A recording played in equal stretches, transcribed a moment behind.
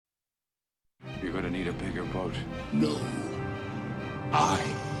You're gonna need a bigger boat. No. I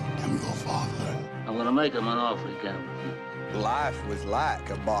am your father. I'm gonna make him an offer he can't refuse. Life was like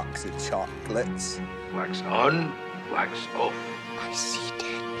a box of chocolates. Wax on, wax off. I see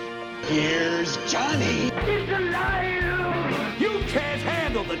dead men. Here's Johnny. You can't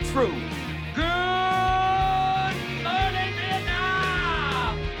handle the truth. Good morning,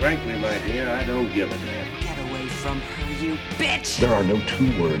 Vietnam! Frankly, my dear, I don't give a damn. Get away from her, you bitch! There are no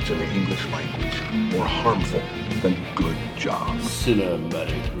two words in the English language more harmful than good job.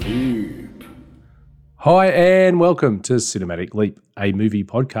 Cinematic leap. Hi and welcome to Cinematic Leap, a movie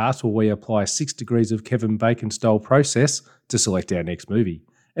podcast where we apply 6 degrees of Kevin Bacon style process to select our next movie.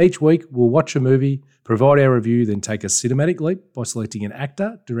 Each week we'll watch a movie, provide our review, then take a cinematic leap by selecting an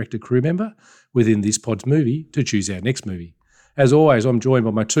actor, director, crew member within this pod's movie to choose our next movie. As always, I'm joined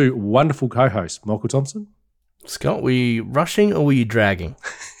by my two wonderful co-hosts, Michael Thompson. Scott, were you rushing or were you dragging?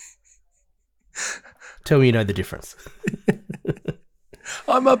 Tell me you know the difference.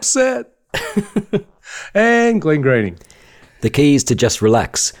 I'm upset. And Glenn Greening. The key is to just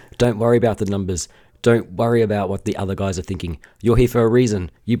relax. Don't worry about the numbers. Don't worry about what the other guys are thinking. You're here for a reason.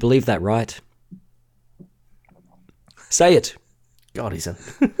 You believe that, right? Say it. God, he's in.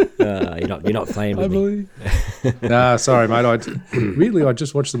 You're not playing with me. Nah, sorry, mate. I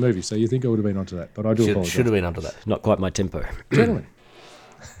just watched the movie, so you think I would have been onto that, but I do apologise. Should have been onto that. Not quite my tempo. Gentlemen.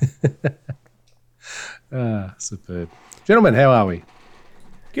 Superb. Gentlemen, how are we?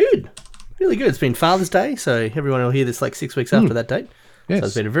 Good. Really good. It's been Father's Day, so everyone will hear this like 6 weeks after that date. Yes. So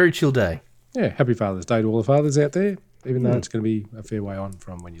it's been a very chill day. Yeah, happy Father's Day to all the fathers out there, even though it's going to be a fair way on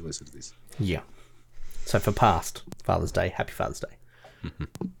from when you listen to this. Yeah. So for past Father's Day, happy Father's Day.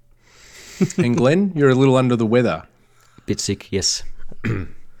 And Glenn, you're a little under the weather. Bit sick, yes.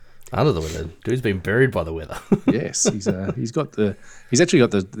 Under the weather. Dude's been buried by the weather. Yes, he's actually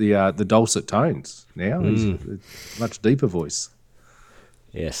got the dulcet tones now. He's a much deeper voice.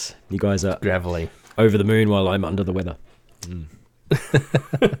 Yes. You guys are Gravelly. over the moon while I'm under the weather.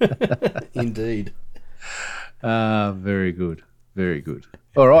 Indeed. Very good. Very good.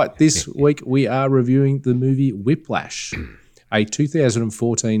 All right, this week we are reviewing the movie Whiplash, a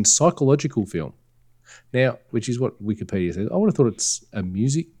 2014 psychological film. Now, which is what Wikipedia says. I would have thought it's a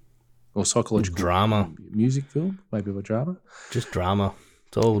music or psychological drama music film, maybe a drama. Just drama.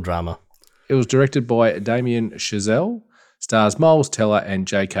 It's all drama. It was directed by Damien Chazelle, stars Miles Teller and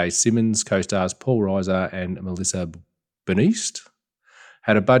J.K. Simmons, co-stars Paul Reiser and Melissa Benoist.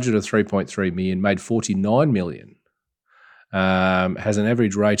 Had a budget of $3.3 million, made $49 million. Has an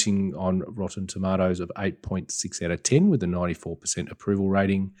average rating on Rotten Tomatoes of 8.6 out of 10 with a 94% approval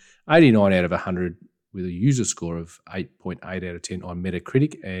rating, 89 out of 100 with a user score of 8.8 out of 10 on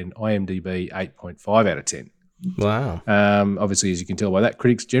Metacritic, and IMDb 8.5 out of 10. Wow. Obviously, as you can tell by that,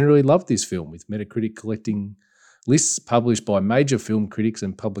 critics generally love this film, with Metacritic collecting lists published by major film critics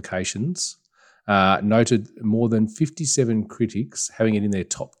and publications noted more than 57 critics having it in their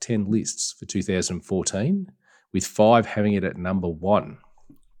top 10 lists for 2014, with 5 having it at number 1.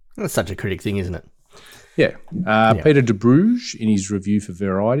 That's such a critic thing, isn't it? Yeah. Peter de Bruges, in his review for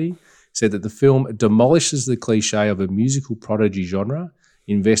Variety, said that the film demolishes the cliche of a musical prodigy genre,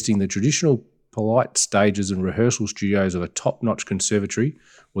 investing the traditional polite stages and rehearsal studios of a top-notch conservatory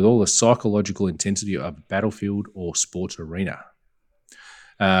with all the psychological intensity of a battlefield or sports arena.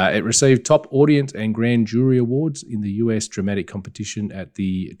 It received top audience and grand jury awards in the US dramatic competition at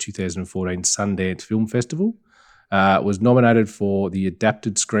the 2014 Sundance Film Festival. It was nominated for the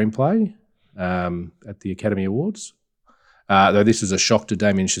adapted screenplay at the Academy Awards, though this was a shock to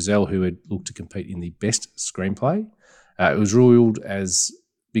Damien Chazelle, who had looked to compete in the best screenplay. It was ruled as,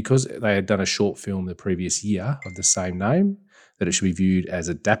 because they had done a short film the previous year of the same name, that it should be viewed as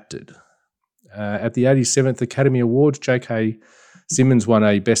adapted. At the 87th Academy Awards, J.K. Simmons won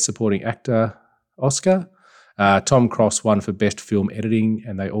a Best Supporting Actor Oscar. Tom Cross won for Best Film Editing,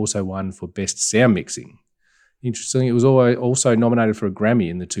 and they also won for Best Sound Mixing. Interestingly, it was also nominated for a Grammy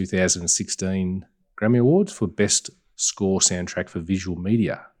in the 2016 Grammy Awards for Best Score Soundtrack for Visual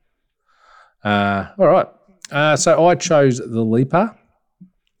Media. All right. So I chose The Leaper,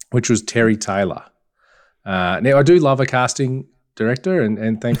 which was Terri Taylor. Now, I do love a casting director,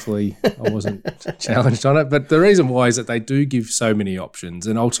 and thankfully I wasn't challenged on it. But the reason why is that they do give so many options,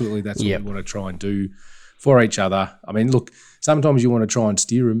 and ultimately that's what we want to try and do for each other. I mean, look, sometimes you want to try and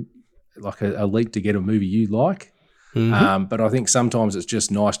steer like a leap to get a movie you like. Mm-hmm. But I think sometimes it's just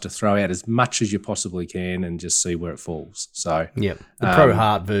nice to throw out as much as you possibly can and just see where it falls. So the pro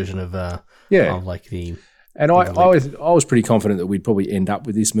hard version of like the And I was pretty confident that we'd probably end up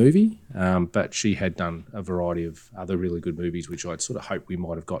with this movie, but she had done a variety of other really good movies, which I'd sort of hoped we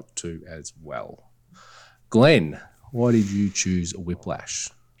might have got to as well. Glenn, why did you choose Whiplash?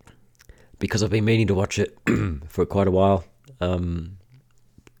 Because I've been meaning to watch it for quite a while.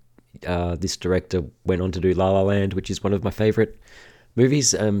 This director went on to do La La Land, which is one of my favourite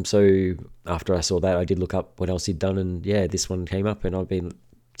movies. So after I saw that, I did look up what else he'd done, and yeah, this one came up, and I've been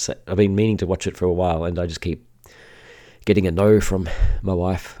meaning to watch it for a while, and I just keep getting a no from my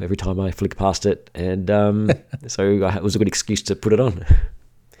wife every time I flick past it, and so it was a good excuse to put it on.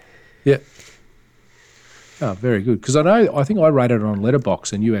 Yeah. Oh, very good. Because I think I rated it on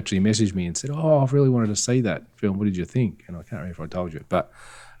Letterboxd, and you actually messaged me and said, "Oh, I've really wanted to see that film. What did you think?" And I can't remember if I told you, but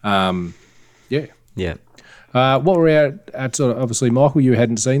yeah. What were our sort of, obviously, Michael, you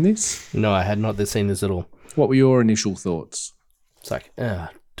hadn't seen this? No, I had not seen this at all. What were your initial thoughts? It's like,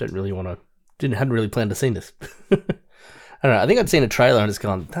 hadn't really planned to see this. I don't know. I think I'd seen a trailer and it's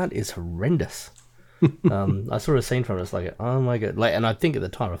gone, that is horrendous. I saw a scene from it. It's like, oh my God. Like, and I think at the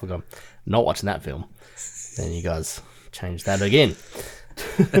time I thought, I'm not watching that film. Then you guys changed that again.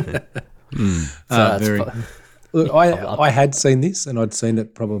 Look, I had seen this, and I'd seen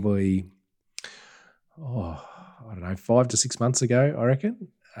it probably, I don't know, 5 to 6 months ago, I reckon.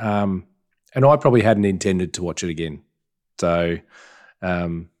 And I probably hadn't intended to watch it again. So,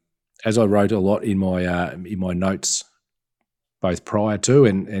 as I wrote a lot in my notes, both prior to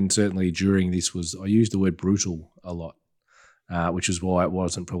and certainly during this, I used the word brutal a lot, which is why it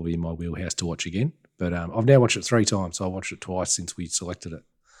wasn't probably in my wheelhouse to watch again. But I've now watched it 3 times, so I watched it twice since we selected it.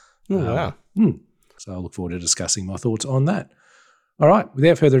 Oh, wow. So I look forward to discussing my thoughts on that. All right,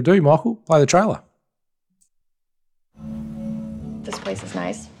 without further ado, Michael, play the trailer. This place is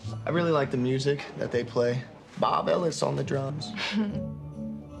nice. I really like the music that they play. Bob Ellis on the drums.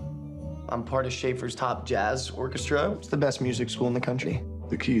 I'm part of Schaefer's Top Jazz Orchestra. It's the best music school in the country.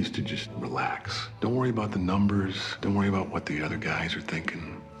 The key is to just relax. Don't worry about the numbers. Don't worry about what the other guys are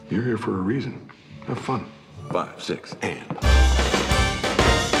thinking. You're here for a reason. Have fun. 5, 6, and.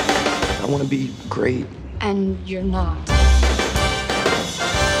 I want to be great. And you're not.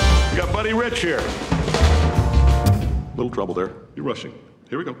 We got Buddy Rich here. Little trouble there. You're rushing.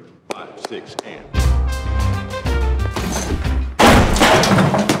 Here we go. 5, 6, and.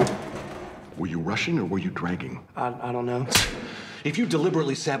 Were you rushing or were you dragging? I don't know. If you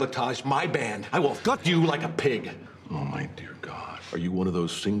deliberately sabotage my band, I will gut you like a pig. Oh, my dear God. Are you one of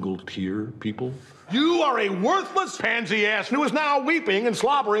those single-tier people? You are a worthless pansy ass who is now weeping and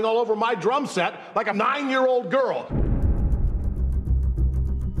slobbering all over my drum set like a 9-year-old girl.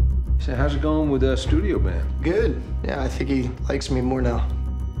 So how's it going with the studio band? Good. Yeah, I think he likes me more now.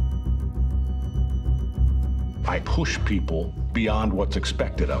 I push people beyond what's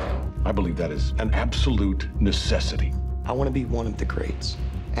expected of them. I believe that is an absolute necessity. I want to be one of the greats.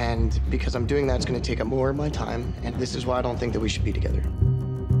 And because I'm doing that, it's going to take up more of my time. And this is why I don't think that we should be together.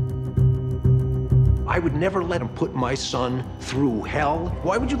 I would never let him put my son through hell.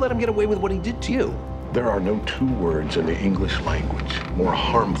 Why would you let him get away with what he did to you? There are no 2 words in the English language more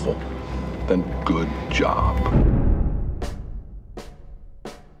harmful than good job.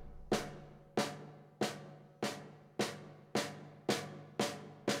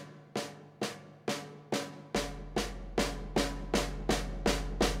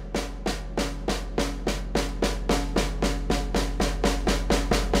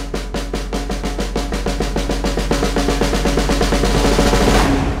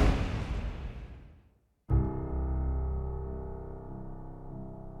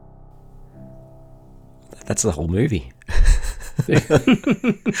 That's the whole movie.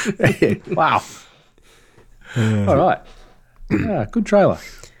 Wow. All right. Good trailer.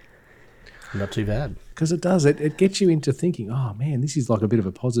 Not too bad. Because it does. It gets you into thinking, oh, man, this is like a bit of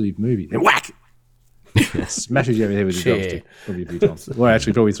a positive movie. Then whack! Smashes you over the head with a drumstick. Probably a few times. Well,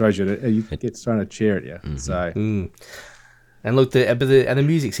 actually, probably throws you gets thrown a chair at you. Mm-hmm. So. And look, the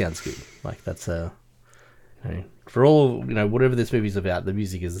music sounds good. Like, that's for all, whatever this movie's about, the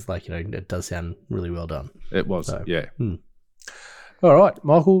music is like, it does sound really well done. It was, so, yeah. All right,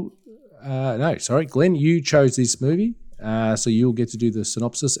 Michael. Glenn, you chose this movie, so you'll get to do the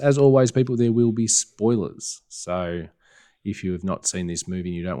synopsis. As always, people, there will be spoilers. So if you have not seen this movie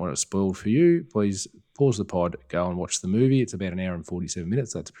and you don't want it spoiled for you, please pause the pod, go and watch the movie. It's about 1 hour and 47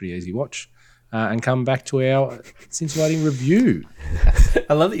 minutes. So that's a pretty easy watch. And come back to our scintillating review.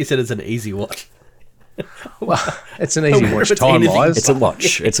 I love that you said it's an easy watch. Well, it's an easy watch time-wise. It's a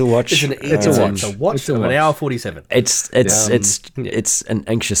watch. It's a watch. It's a watch of an hour 47. It's an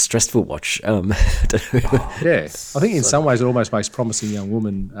anxious, stressful watch. Yeah, I think in some ways it almost makes Promising Young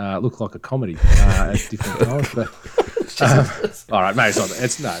Woman look like a comedy at different times. But all right, mate,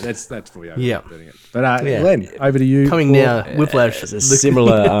 it's not. That's for you. Yeah. But Glenn, over to you. Coming now, Whiplash. It's a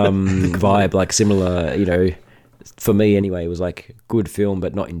similar vibe, like similar, for me anyway, it was like good film,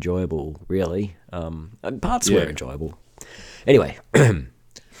 but not enjoyable, really. Parts were enjoyable. Anyway.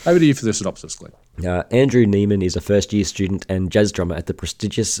 Over to you for the synopsis, Glenn. Andrew Neiman is a first-year student and jazz drummer at the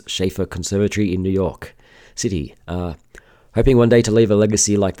prestigious Schaefer Conservatory in New York City, hoping one day to leave a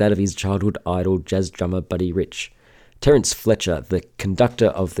legacy like that of his childhood idol, jazz drummer Buddy Rich. Terence Fletcher, the conductor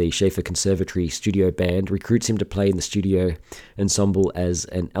of the Schaefer Conservatory studio band, recruits him to play in the studio ensemble as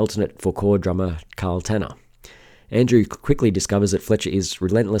an alternate for core drummer Carl Tanner. Andrew quickly discovers that Fletcher is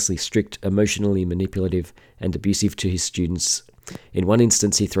relentlessly strict, emotionally manipulative, and abusive to his students. In one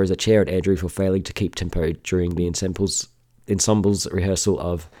instance, he throws a chair at Andrew for failing to keep tempo during the ensemble's rehearsal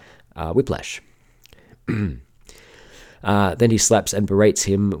of Whiplash. Then he slaps and berates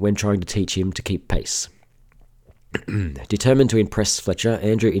him when trying to teach him to keep pace. Determined to impress Fletcher,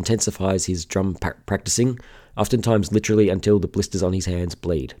 Andrew intensifies his drum practicing, oftentimes literally until the blisters on his hands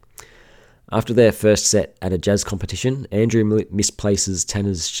bleed. After their first set at a jazz competition, Andrew misplaces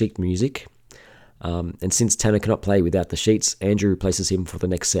Tanner's sheet music, and since Tanner cannot play without the sheets, Andrew replaces him for the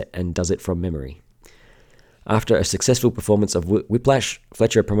next set and does it from memory. After a successful performance of Whiplash,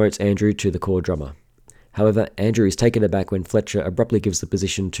 Fletcher promotes Andrew to the core drummer. However, Andrew is taken aback when Fletcher abruptly gives the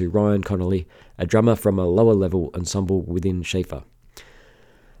position to Ryan Connolly, a drummer from a lower-level ensemble within Schaefer.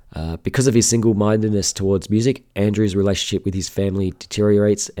 Because of his single-mindedness towards music, Andrew's relationship with his family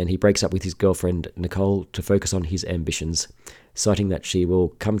deteriorates and he breaks up with his girlfriend, Nicole, to focus on his ambitions, citing that she will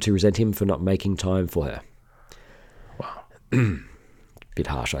come to resent him for not making time for her. Wow. Bit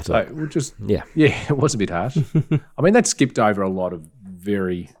harsh, I thought. So yeah, it was a bit harsh. I mean, that skipped over a lot of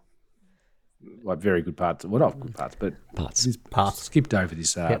very good parts. Well, not good parts, but parts. Skipped over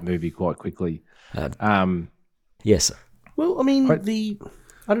this movie quite quickly. Yes. Well, I mean,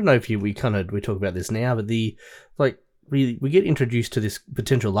 I don't know if we talk about this now, but we get introduced to this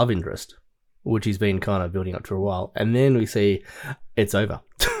potential love interest, which he's been kind of building up to a while, and then we see it's over.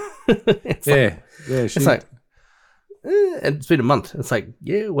 It's it's been a month. It's like,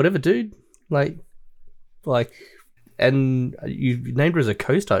 yeah, whatever, dude. And you named her as a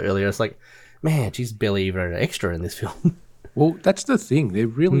co-star earlier. It's like, man, she's barely even an extra in this film. Well, that's the thing. There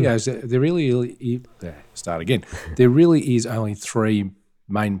really is. Start again. There really is only three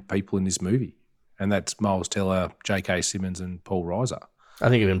main people in this movie, and that's Miles Teller, J.K. Simmons, and Paul Reiser. I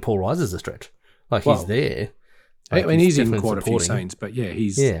think even Paul Reiser's a stretch. He's there. I mean, he's in quite a few scenes, but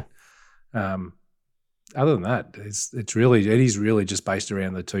he's. Yeah. Other than that, it is really just based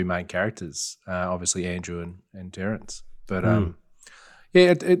around the two main characters, obviously Andrew and Terence. But I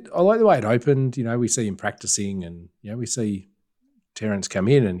like the way it opened. We see him practicing, and we see Terence come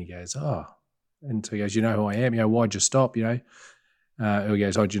in, and he goes, "Oh," and so he goes, "You know who I am? Why'd you stop?" He goes,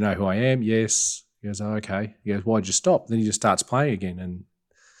 "Oh, do you know who I am?" Yes. He goes, "Oh, okay." He goes, "Why'd you stop?" Then he just starts playing again, and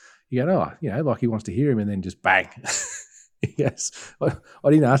you go, "Oh, like he wants to hear him," and then just bang. He goes, "I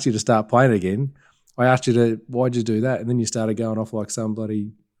didn't ask you to start playing again. I asked you why'd you do that?" And then you started going off like some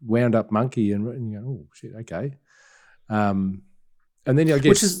bloody wound up monkey, and you go, "Oh shit, okay." And then I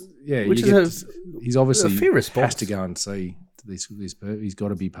guess he's obviously a fair response. Has to go and see this. He's got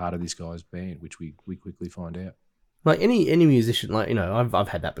to be part of this guy's band, which we quickly find out. Like any musician, I've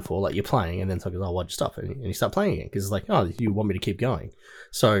had that before. Like you're playing, and then someone goes, "Oh, why'd you stop?" And you start playing again because it's like, "Oh, you want me to keep going."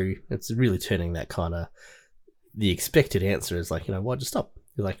 So it's really turning that kind of the expected answer is like, "Why'd you stop?"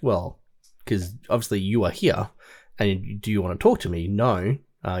 You're like, "Well, because obviously you are here, and do you want to talk to me?" No,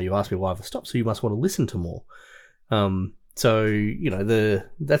 you asked me why I've stopped, so you must want to listen to more. So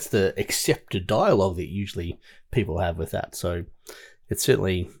that's the accepted dialogue that usually people have with that. So it's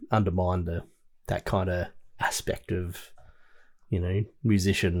certainly undermined that kind of aspect of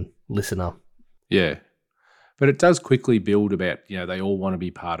musician listener. Yeah, but it does quickly build about they all want to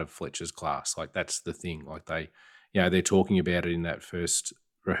be part of Fletcher's class. Like that's the thing. Like they're talking about it in that first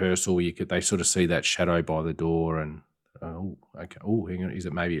rehearsal. They sort of see that shadow by the door, and oh, okay, oh, hang on, is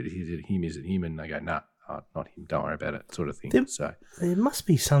it him? Is it him? And they go, nah. Oh, not him, don't worry about it, sort of thing. There must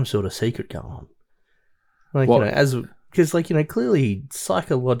be some sort of secret going on. Because clearly he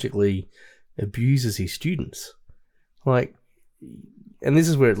psychologically abuses his students. And this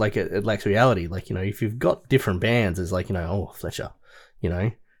is where it lacks reality. If you've got different bands, it's like, oh, Fletcher,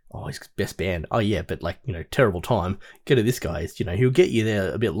 oh, he's best band. Oh, yeah, but like, terrible time. Go to this guy. He'll get you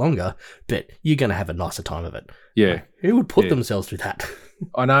there a bit longer, but you're going to have a nicer time of it. Yeah. Like, who would put themselves through that?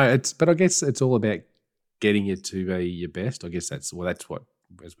 I know, but I guess it's all about getting you to be your best. I guess that's what,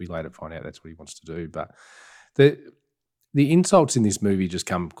 as we later find out, that's what he wants to do. But the insults in this movie just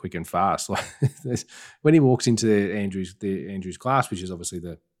come quick and fast. Like when he walks into Andrew's class, which is obviously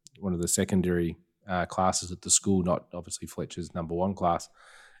one of the secondary classes at the school, not obviously Fletcher's number one class.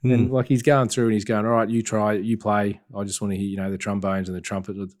 And like he's going through and he's going, all right, you try, you play. I just want to hear, the trombones and the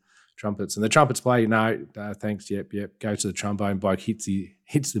trumpets. And the trumpets play, no, thanks, yep. Go to the trombone, bloke hits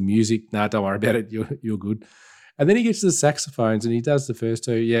the music. No, don't worry about it, you're good. And then he gets to the saxophones and he does the first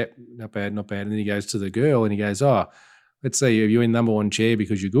two, not bad. And then he goes to the girl and he goes, oh, let's see, are you in number one chair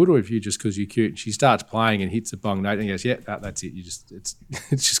because you're good or if you just because you're cute? And she starts playing and hits a bong note and he goes, that's it. It's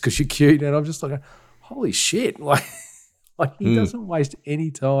just because you're cute. And I'm just like, holy shit. Like he doesn't waste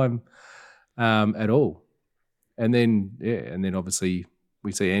any time at all. And then obviously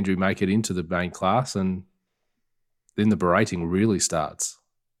we see Andrew make it into the main class and then the berating really starts.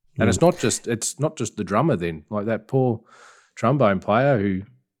 And it's not just the drummer then, like that poor trombone player who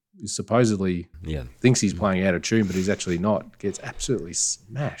is supposedly thinks he's playing out of tune, but he's actually not, gets absolutely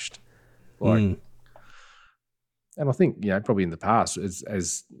smashed. And I think, probably in the past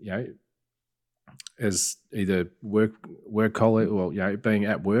as either work colleague or, being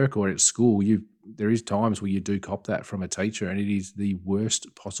at work or at school, there is times where you do cop that from a teacher and it is the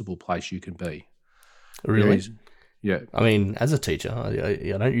worst possible place you can be. Really? Yeah. I mean, as a teacher,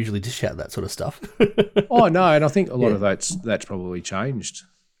 I don't usually dish out that sort of stuff. Oh, no, and I think a lot of that's probably changed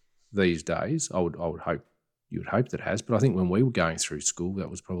these days. I would hope, you would hope that it has, but I think when we were going through school, that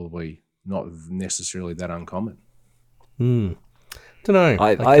was probably not necessarily that uncommon. Don't know.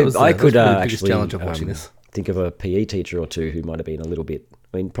 I could actually challenge of watching this. Think of a PE teacher or two who might have been a little bit,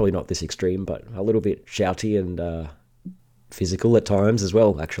 probably not this extreme, but a little bit shouty and physical at times as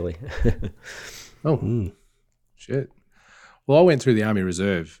well, actually. Shit. Well, I went through the Army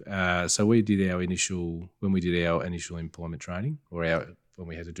Reserve. So we did our initial employment training when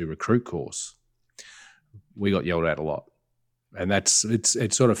we had to do recruit course, we got yelled at a lot. And it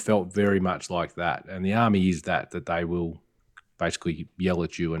sort of felt very much like that. And the Army is that they will basically yell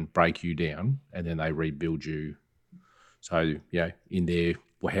at you and break you down and then they rebuild you. So, in their,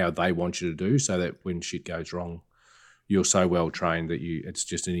 how they want you to do so that when shit goes wrong, you're so well trained that it's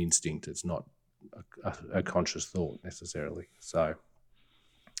just an instinct. It's not a conscious thought necessarily. So,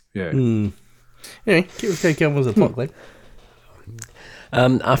 yeah. Anyway, keep going with the plot, Glenn.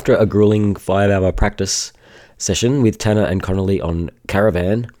 After a grueling 5-hour practice session with Tanner and Connolly on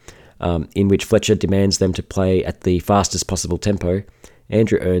Caravan, in which Fletcher demands them to play at the fastest possible tempo,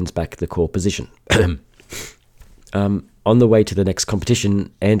 Andrew earns back the core position. On the way to the next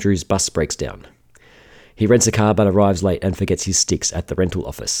competition, Andrew's bus breaks down. He rents a car but arrives late and forgets his sticks at the rental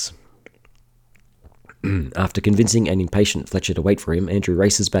office. After convincing an impatient Fletcher to wait for him, Andrew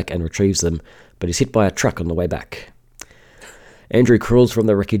races back and retrieves them, but is hit by a truck on the way back. Andrew crawls from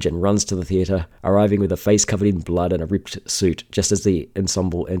the wreckage and runs to the theatre, arriving with a face covered in blood and a ripped suit just as the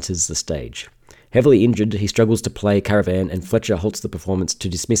ensemble enters the stage. Heavily injured, he struggles to play Caravan and Fletcher halts the performance to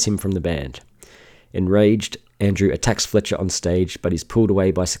dismiss him from the band. Enraged, Andrew attacks Fletcher on stage but is pulled away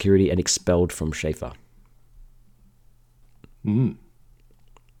by security and expelled from Schaefer.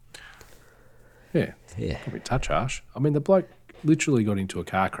 Yeah. Probably a touch harsh. I mean, the bloke literally got into a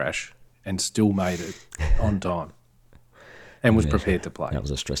car crash and still made it on time and was prepared to play. That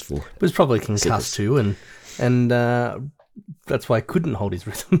was a stressful. It was probably concussed too, and that's why he couldn't hold his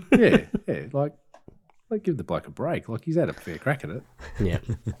rhythm. yeah. Like give the bloke a break. Like he's had a fair crack at it. Yeah.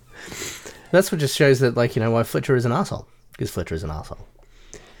 That's what just shows that, why Fletcher is an arsehole. Because Fletcher is an arsehole.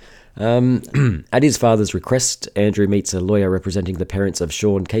 At his father's request, Andrew meets a lawyer representing the parents of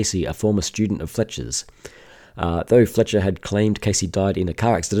Sean Casey, a former student of Fletcher's. Though Fletcher had claimed Casey died in a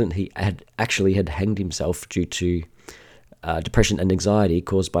car accident, he had hanged himself due to depression and anxiety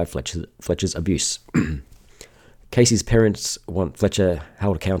caused by Fletcher's abuse. Casey's parents want Fletcher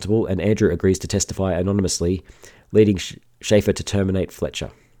held accountable, and Andrew agrees to testify anonymously, leading Schaefer to terminate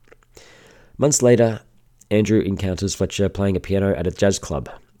Fletcher. Months later, Andrew encounters Fletcher playing a piano at a jazz club.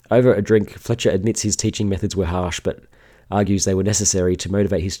 Over a drink, Fletcher admits his teaching methods were harsh, but argues they were necessary to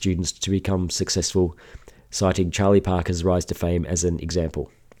motivate his students to become successful, citing Charlie Parker's rise to fame as an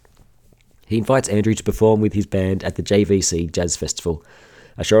example. He invites Andrew to perform with his band at the JVC Jazz Festival,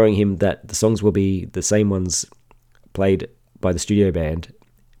 assuring him that the songs will be the same ones played by the studio band.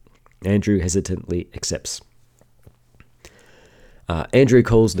 Andrew hesitantly accepts. Andrew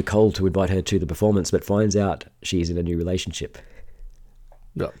calls Nicole to invite her to the performance, but finds out she is in a new relationship.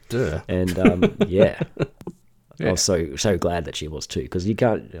 Oh, duh. And yeah. I was so glad that she was too, because you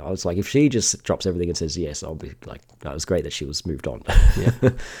can't. I was like, if she just drops everything and says yes, I'll be like, no, it was great that she was moved on.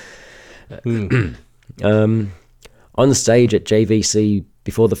 On the stage at JVC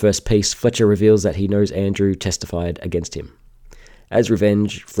before the first piece, Fletcher reveals that he knows Andrew testified against him. As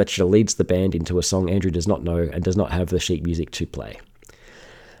revenge, Fletcher leads the band into a song Andrew does not know and does not have the sheet music to play.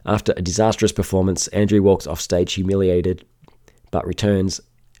 After a disastrous performance, Andrew walks off stage humiliated, but returns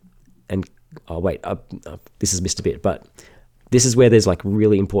and... Oh, wait, this has missed a bit, but this is where there's like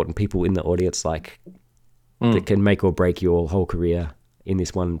really important people in the audience, like that can make or break your whole career in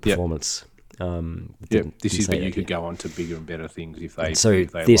this one performance. This is where you could go on to bigger and better things if they. So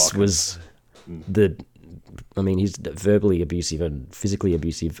if they this like was I mean, he's verbally abusive and physically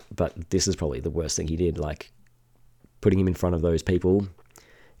abusive, but this is probably the worst thing he did, like putting him in front of those people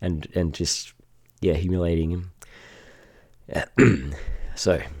and just humiliating him.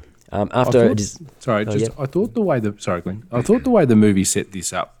 So. After I thought the way the movie set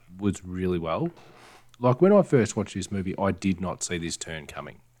this up was really well. Like when I first watched this movie, I did not see this turn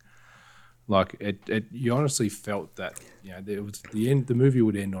coming. Like you honestly felt that there was the end. The movie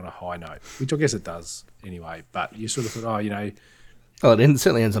would end on a high note, which I guess it does anyway. But you sort of thought, it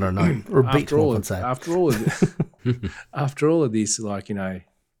certainly ends on a note or a beat. After all of this, like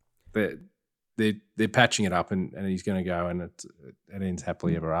they're patching it up and he's going to go and it ends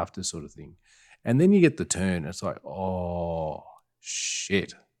happily ever after sort of thing. And then you get the turn. It's like, oh,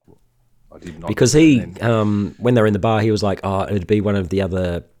 shit. I did not. Because he, when they were in the bar, he was like, it'd be one of the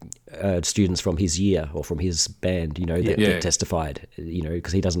other students from his year or from his band, that testified,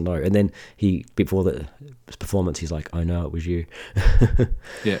 because he doesn't know. And then before the performance, he's like, I know it was you.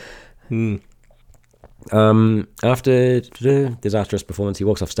 Yeah. After the disastrous performance, he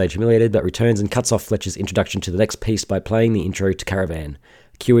walks off stage humiliated, but returns and cuts off Fletcher's introduction to the next piece by playing the intro to Caravan,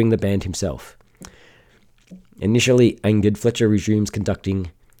 cueing the band himself. Initially angered, Fletcher resumes conducting.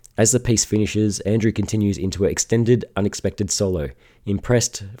 As the piece finishes, Andrew continues into an extended, unexpected solo.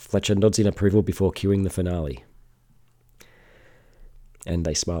 Impressed, Fletcher nods in approval before cueing the finale. And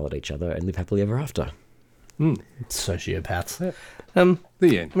they smile at each other and live happily ever after. Sociopaths.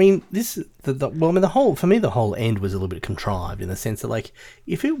 The end. I mean, for me, the whole end was a little bit contrived in the sense that, like,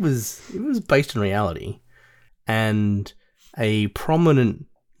 if it was based in reality, and a prominent,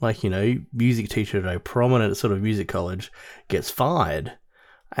 music teacher at a prominent sort of music college gets fired,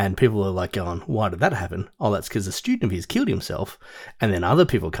 and people are like going, "Why did that happen?" Oh, that's because a student of his killed himself, and then other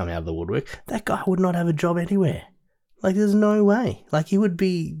people come out of the woodwork. That guy would not have a job anywhere. Like, there's no way. Like, he would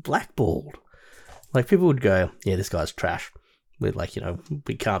be blackballed. Like, people would go, yeah, this guy's trash. We're like,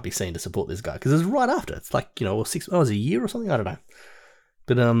 we can't be seen to support this guy. Because it's right after. It's like, a year or something? I don't know.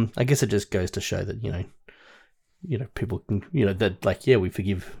 But I guess it just goes to show that, people can, that, like, we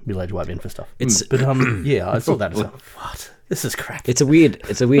forgive middle-aged white men for stuff. I saw that as what? This is crap. It's a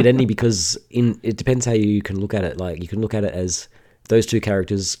weird ending because it depends how you can look at it. Like, you can look at it as those two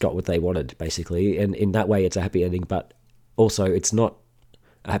characters got what they wanted, basically. And in that way, it's a happy ending. But also, it's not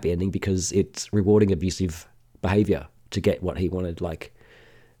a happy ending because it's rewarding abusive behavior to get what he wanted. Like,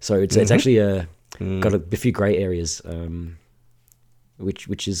 so it's actually got a few grey areas,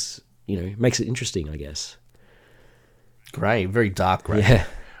 which is makes it interesting, I guess. Grey, very dark grey. Yeah.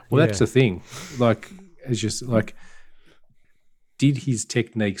 Well, that's the thing. Like, it's just like, did his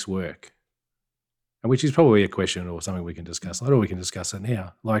techniques work? And which is probably a question or something we can discuss later. Or we can discuss it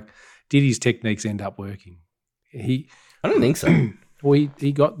now. Like, did his techniques end up working? I don't think so. Well,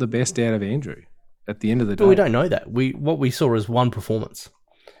 he got the best out of Andrew at the end of the day. Well, we don't know that. What we saw is one performance.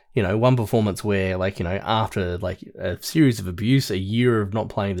 One performance where, after a series of abuse, a year of not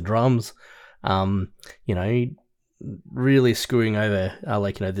playing the drums, really screwing over,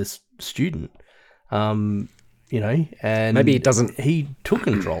 this student, and maybe it doesn't. He took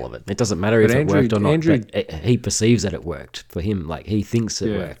control of it. It doesn't matter if it worked or not. He perceives that it worked for him. Like, he thinks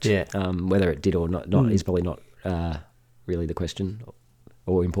it worked. Yeah. Whether it did or not is probably not really the question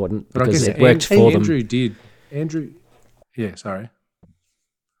or important, but because I guess it worked for them.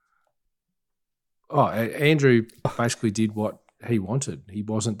 Andrew basically did what he wanted. He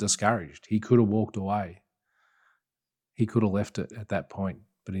wasn't discouraged. He could have walked away. He could have left it at that point,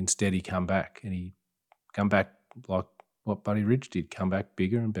 but instead he come back like what Buddy Rich did, come back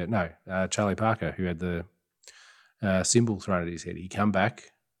bigger and better. No, Charlie Parker, who had the cymbal thrown at his head, he come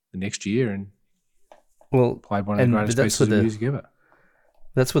back the next year and played one of the greatest pieces of music ever.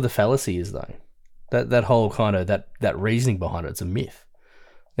 That's where the fallacy is, though. That whole kind of that reasoning behind it's a myth.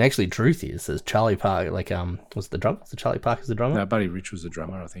 The actually truth is, there's Charlie Parker, was the drummer? So Charlie Parker's the drummer? No, Buddy Rich was the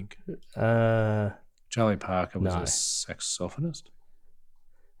drummer, I think. Charlie Parker was a saxophonist.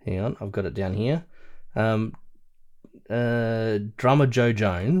 Hang on, I've got it down here. Drummer Joe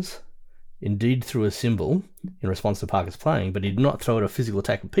Jones indeed threw a cymbal in response to Parker's playing, but he did not throw it a physical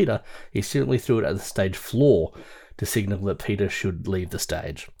attack at Peter. He certainly threw it at the stage floor to signal that Peter should leave the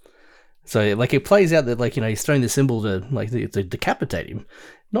stage. So, it plays out that, he's throwing the cymbal to decapitate him.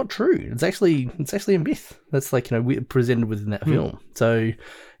 Not true. It's actually a myth that's, presented within that film. So,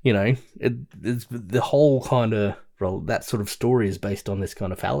 it's the whole kind of, that sort of story is based on this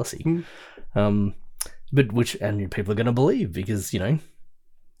kind of fallacy. But and people are going to believe because,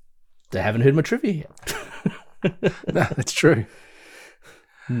 they haven't heard my trivia yet. No, that's true.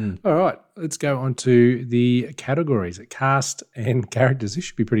 All right, let's go on to the categories, cast and characters. This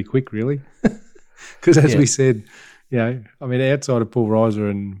should be pretty quick, really, because as we said, outside of Paul Reiser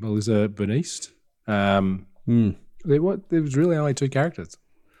and Melissa Benoist, there was really only 2 characters.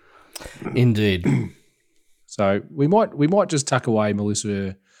 Indeed. So we might just tuck away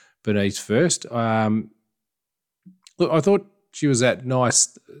Melissa Benoist first. Look, I thought she was that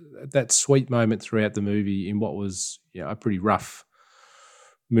sweet moment throughout the movie in what was a pretty rough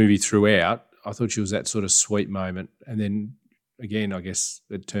movie throughout. I thought she was that sort of sweet moment, and then again, I guess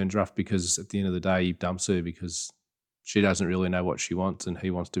it turns rough because at the end of the day, he dumps her because she doesn't really know what she wants, and he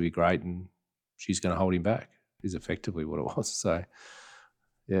wants to be great, and she's going to hold him back. Is effectively what it was. So,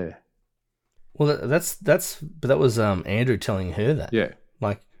 yeah. Well, but that was Andrew telling her that. Yeah,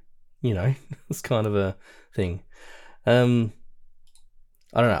 it's kind of a thing. I don't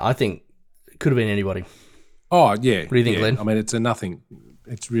know. I think it could have been anybody. Oh, yeah. What do you think, Glenn? I mean,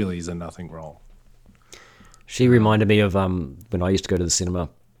 it really is a nothing role. She reminded me of when I used to go to the cinema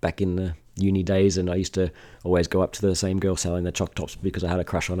back in the uni days, and I used to always go up to the same girl selling the choc tops because I had a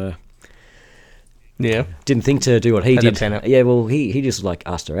crush on her. Yeah. Didn't think to do what he did. Yeah, well, he just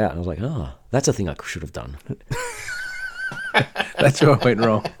asked her out, and I was like, oh, that's a thing I should have done. That's where I went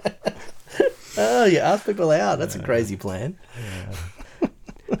wrong. Oh, you ask people out. That's a crazy plan.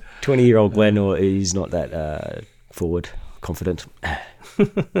 20-year-old Glenn, or he's not that forward, confident.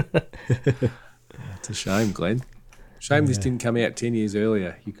 It's a shame, Glenn. Shame this didn't come out 10 years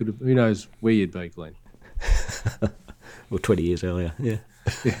earlier. You could have. Who knows where you'd be, Glenn? Well, 20 years earlier. Yeah.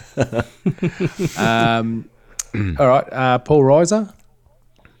 All right. Paul Reiser,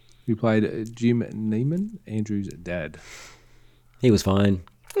 who played Jim Neiman, Andrew's dad. He was fine.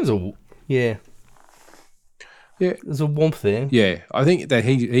 There's a warmth there. Yeah, I think that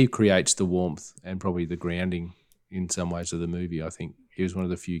he creates the warmth and probably the grounding in some ways of the movie. I think he was one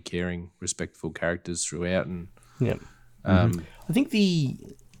of the few caring, respectful characters throughout. And I think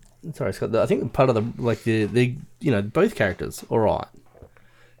sorry, Scott. I think part of the both characters, all right,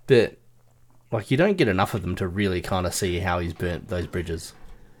 but you don't get enough of them to really kind of see how he's burnt those bridges.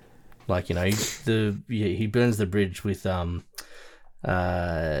 He burns the bridge with what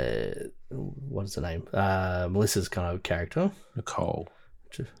is her name? Melissa's kind of character, Nicole.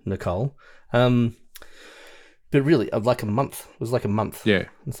 But really, like a month. It was like a month. Yeah,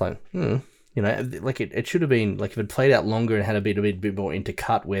 it's it should have been if it played out longer and had a bit more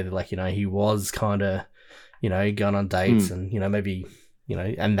intercut where he was kind of going on dates and maybe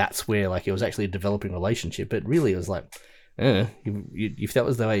and that's where it was actually a developing relationship. But really, it was if that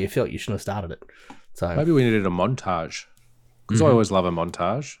was the way you felt, you shouldn't have started it. So maybe we needed a montage because I always love a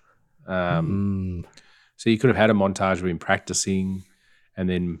montage. So you could have had a montage of him practicing, and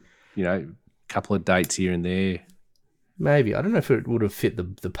then a couple of dates here and there. Maybe I don't know if it would have fit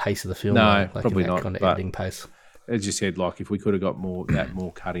the pace of the film. No, probably not. Kind of editing pace. As you said, if we could have got more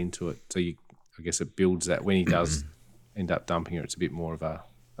cut into it, so I guess it builds that when he does end up dumping her, it's a bit more of a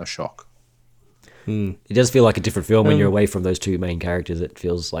shock. It does feel like a different film when you're away from those two main characters. It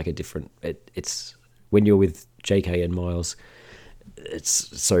feels like a different. It's when you're with JK and Miles,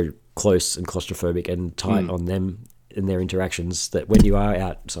 it's so close and claustrophobic and tight on them in their interactions that when you are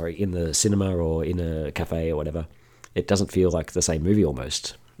out, in the cinema or in a cafe or whatever, it doesn't feel like the same movie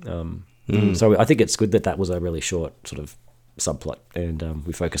almost. So I think it's good that was a really short sort of subplot and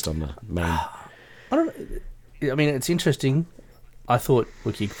we focused on the main. I don't know. I mean, it's interesting. I thought,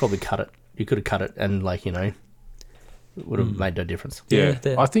 look, you could probably cut it. You could have cut it and it would have made no difference. Yeah,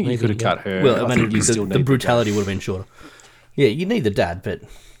 I think you could have cut her. Well, I mean, the brutality would have been shorter. Yeah, you need the dad, but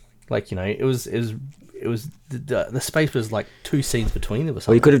it was the space was 2 scenes between. There was.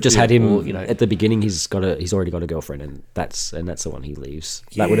 Well, you could have just had him at the beginning. He's already got a girlfriend, and that's the one he leaves.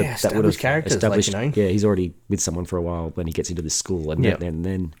 That would have characters. Established, Yeah, he's already with someone for a while when he gets into this school, and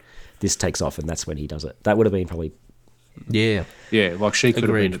then this takes off, and that's when he does it. That would have been probably. Yeah, she could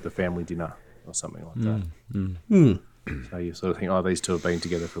have been at the family dinner or something like that. So you sort of think, oh, these two have been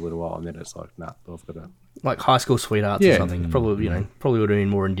together for a little while, and then it's like, nah, I've got to... Like high school sweethearts or something. Probably, probably would have been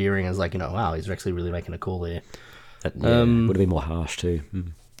more endearing as like, wow, he's actually really making a call there. That would have been more harsh too.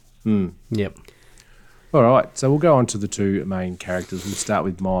 Yep. All right, so we'll go on to the two main characters. We'll start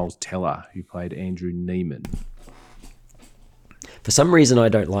with Miles Teller, who played Andrew Neiman. For some reason, I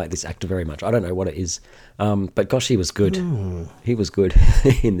don't like this actor very much. I don't know what it is. But gosh, he was good. He was good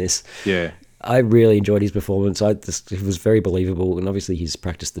in this. Yeah. I really enjoyed his performance. He was very believable, and obviously he's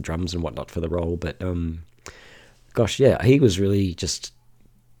practiced the drums and whatnot for the role. But gosh, yeah, he was really just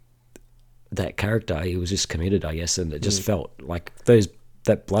that character. He was just committed, I guess, and it just felt like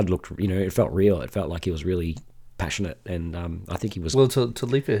that blood looked, it felt real. It felt like he was really passionate, and I think he was. Well, to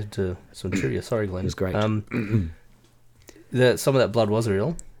leap into some trivia, sorry, Glenn. It was great. Some of that blood was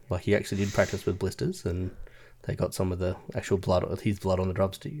real. Like he actually did practice with blisters, and they got some of the actual blood, his blood on the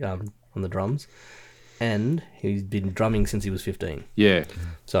drums, and he's been drumming since he was 15. Yeah.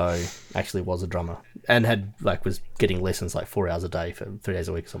 So actually was a drummer and was getting lessons like 4 hours a day for 3 days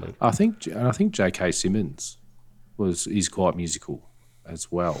a week or something. I think J.K. Simmons is quite musical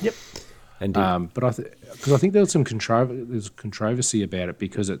as well. Yep. And but because I think there was some controversy about it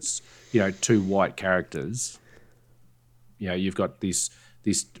because it's two white characters. You've got this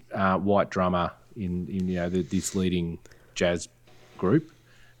white drummer in this leading jazz group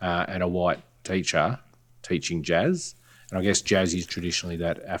and a white teacher teaching jazz. And I guess jazz is traditionally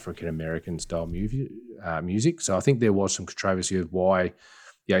that African American style music. So I think there was some controversy of why,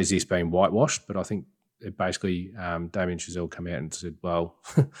 is this being whitewashed? But I think it basically Damien Chazelle came out and said, well,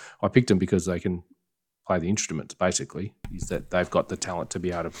 I picked them because they can play the instruments. Basically, is that they've got the talent to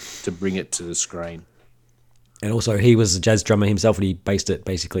be able to bring it to the screen. And also, he was a jazz drummer himself, and he based it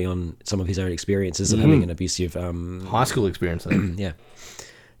basically on some of his own experiences of having an abusive high school experience. Yeah.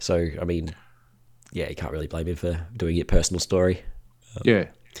 So, I mean, yeah, you can't really blame him for doing it personal story. Yeah.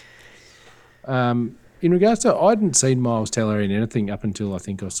 In regards to, I hadn't seen Miles Teller in anything up until I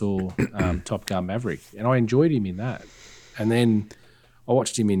think I saw Top Gun Maverick, and I enjoyed him in that. And then I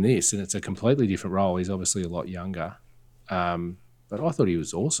watched him in this, and it's a completely different role. He's obviously a lot younger, but I thought he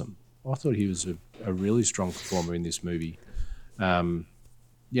was awesome. I thought he was a really strong performer in this movie. The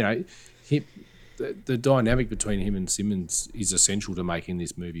dynamic between him and Simmons is essential to making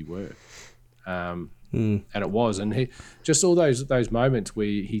this movie work. And it was. And he just all those moments where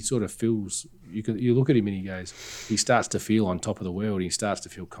he sort of feels, you look at him and he starts to feel on top of the world. He starts to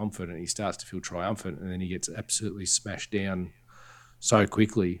feel confident. He starts to feel triumphant. And then he gets absolutely smashed down so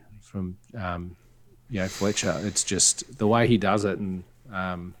quickly from, Fletcher. It's just the way he does it and,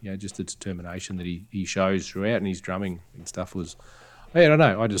 just the determination that he shows throughout, and his drumming and stuff was, I don't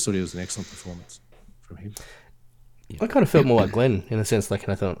know. I just thought it was an excellent performance from him. I kind of felt more like Glenn in a sense, and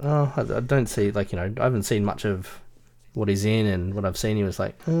I thought, I don't see, I haven't seen much of what he's in, and what I've seen, he was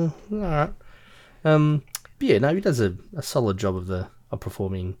like, all right. But yeah, no, he does a solid job of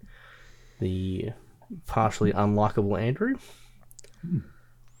performing the partially unlikable Andrew.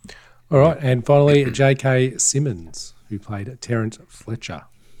 All right, and finally, J.K. Simmons, who played Terrence Fletcher.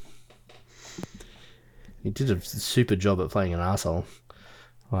 He did a super job at playing an arsehole.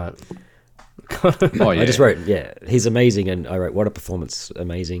 Right. I just wrote, he's amazing, and I wrote, what a performance,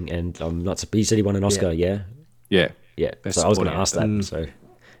 amazing, and I'm not. You said he won an Oscar, yeah. Best so I was going to ask that. So,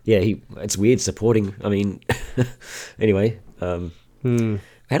 it's weird supporting. I mean, anyway, how do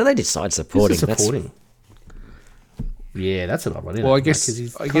they decide supporting? That's an odd one. Well, I guess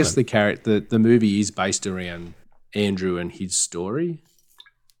the character, the movie is based around Andrew and his story.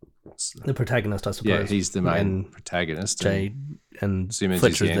 The protagonist, I suppose. Yeah, he's the main protagonist. And Simmons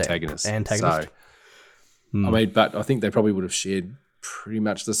Fletcher's is the antagonist. So, I mean, but I think they probably would have shared pretty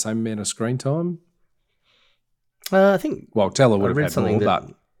much the same amount of screen time. I think. Well, Teller would have had more, but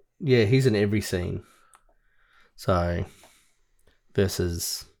he's in every scene. So,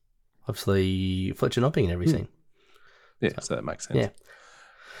 versus obviously Fletcher not being in every scene. Yeah, so that makes sense.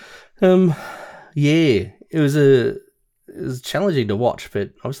 Yeah. It was challenging to watch,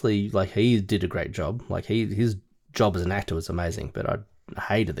 but obviously, he did a great job. His job as an actor was amazing, but I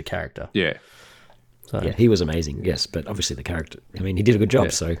hated the character. Yeah. So. Yeah, he was amazing, yes, but obviously the character, I mean, he did a good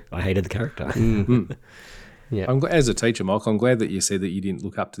job, so I hated the character. Mm-hmm. Yeah. As a teacher, Mike, I'm glad that you said that you didn't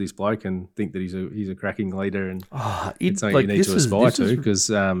look up to this bloke and think that he's a cracking leader and it's something you need to aspire to because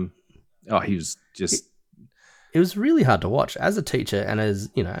he was just... It was really hard to watch as a teacher and as,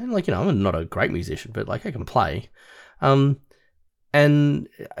 I'm not a great musician, but I can play. And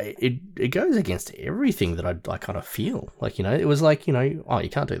it goes against everything that I kind of feel. It was you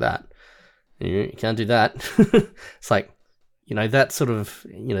can't do that. You can't do that. It's that sort of,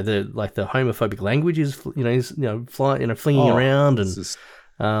 the homophobic language is, flinging around, and just...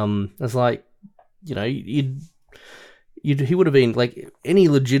 it's like, he would have been like any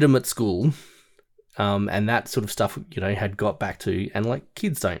legitimate school, and that sort of stuff, had got back to, and like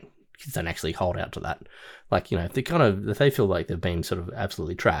kids don't actually hold out to that. Like, if they feel like they've been sort of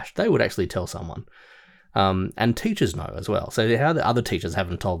absolutely trashed, they would actually tell someone. And teachers know as well. So how the other teachers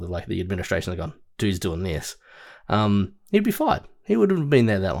haven't told the administration, they've gone, dude's doing this, he'd be fired. He wouldn't have been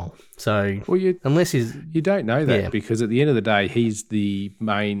there that long. So, unless you don't know that, because at the end of the day, he's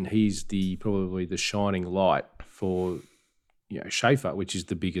probably the shining light for, Schaefer, which is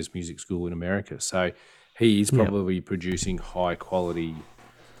the biggest music school in America. So he is probably producing high quality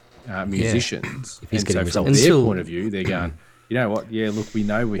musicians. If he's and so from their point of view, they're going, you know what? Yeah, look, we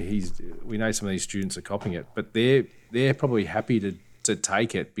know some of these students are copying it, but they're probably happy to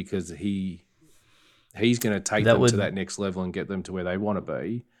take it because he's going to take them to that next level and get them to where they want to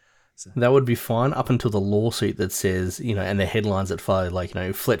be. So. That would be fine up until the lawsuit that says, and the headlines that follow, like,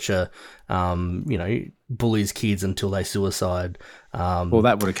 Fletcher, bullies kids until they suicide. Well,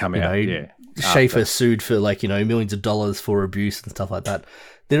 that would have come out, Schaefer sued for millions of dollars for abuse and stuff like that.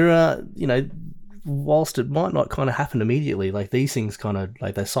 There are, whilst it might not kind of happen immediately, like these things kind of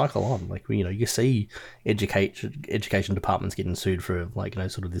they cycle on. Like, you see education departments getting sued for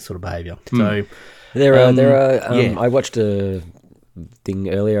sort of this sort of behaviour. So there are. I watched a thing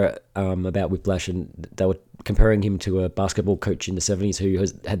earlier about Whiplash, and they were comparing him to a basketball coach in the 70s who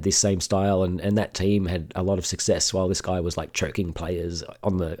had this same style, and that team had a lot of success while this guy was like choking players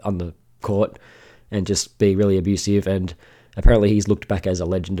on the court and just being really abusive. And apparently he's looked back as a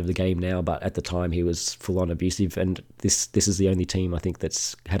legend of the game now, but at the time he was full on abusive. And this is the only team I think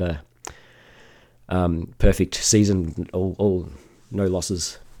that's had a perfect season, all no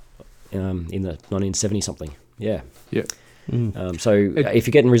losses in the 1970 something. Yeah. So if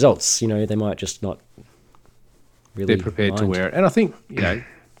you're getting results, they might just not really. They're prepared to wear it, and I think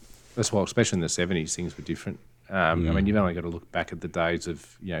that's why, especially in the 70s, things were different. I mean, you've only got to look back at the days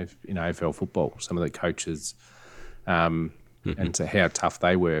of in AFL football, some of the coaches, and to how tough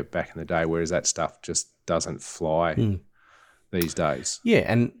they were back in the day, whereas that stuff just doesn't fly these days. Yeah,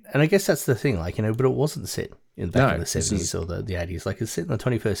 and I guess that's the thing, but it wasn't set back in the 70s or the 80s. Like, it's set in the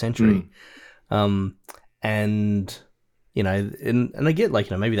 21st century, and and I get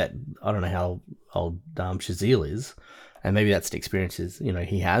maybe that, I don't know how old Shazil is, and maybe that's the experiences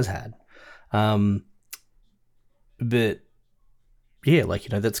he has had, but yeah,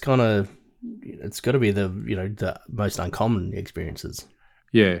 that's kind of, it's got to be the the most uncommon experiences.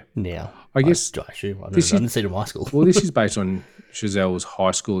 Yeah. Now, I guess I didn't see it in my school. Well, this is based on Chazelle's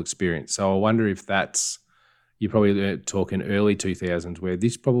high school experience, so I wonder if you're probably talking early 2000s, where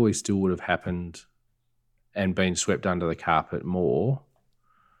this probably still would have happened and been swept under the carpet more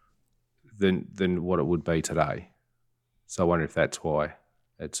than what it would be today. So I wonder if that's why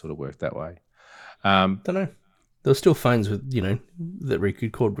it sort of worked that way. Don't know. There were still phones with that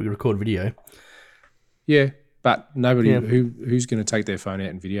record video. Yeah, but nobody who's going to take their phone out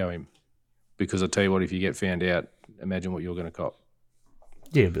and video him? Because I tell you what, if you get found out, imagine what you're going to cop.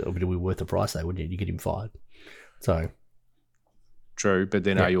 Yeah, but it would be worth the price, though, wouldn't it? You get him fired. So true, but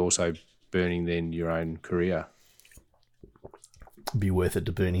then are you also burning then your own career? Be worth it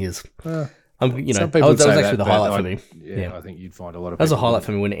to burn his. Some that people was say actually the highlight for me. Yeah, I think you'd find a lot of. That was a highlight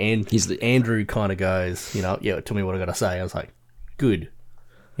for me when Andrew kind of goes, tell me what I got to say. I was like, good,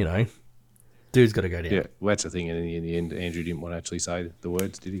 dude's got to go down. Yeah, well, that's the thing. And in the end, Andrew didn't want to actually say the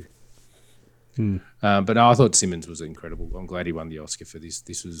words, did he? But no, I thought Simmons was incredible. I'm glad he won the Oscar for this.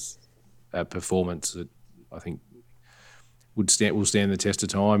 This was a performance that I think will stand the test of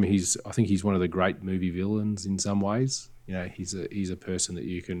time. I think he's one of the great movie villains in some ways. He's a person that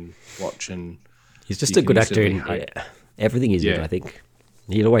you can watch, and he's just a good actor in everything he's in. I think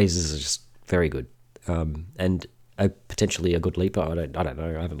he always is just very good, and potentially a good leaper. I don't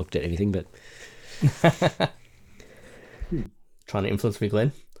know. I haven't looked at anything, but trying to influence me,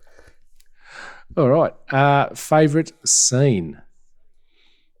 Glenn. All right. Favorite scene.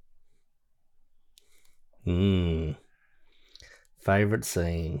 Favorite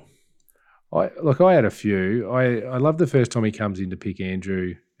scene. I had a few. I love the first time he comes in to pick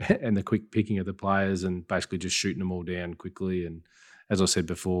Andrew and the quick picking of the players and basically just shooting them all down quickly. And as I said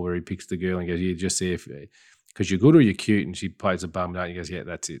before, where he picks the girl and goes, "Yeah, just see if because you're good or you're cute," and she plays a bum out and he goes, "Yeah,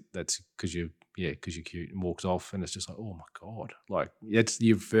 that's it. That's because you're cute," and walks off. And it's just like, oh my God, that's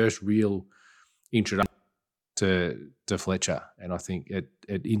your first real introduction to Fletcher, and I think it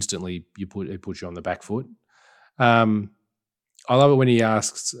instantly it puts you on the back foot. I love it when he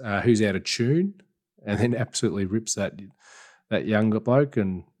asks who's out of tune, and then absolutely rips that that younger bloke,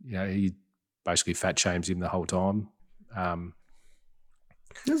 and he basically fat shames him the whole time.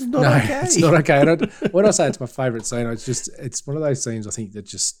 It's not okay. It's not okay. When I say it's my favourite scene, it's one of those scenes I think that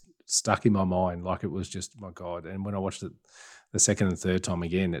just stuck in my mind. Like, it was just, my God. And when I watched it the second and third time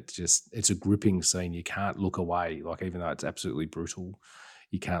again, it's a gripping scene. You can't look away. Like, even though it's absolutely brutal,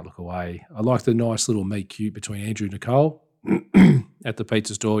 you can't look away. I like the nice little meet cute between Andrew and Nicole at the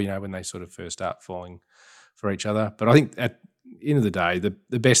pizza store, when they sort of first start falling for each other. But I think at the end of the day,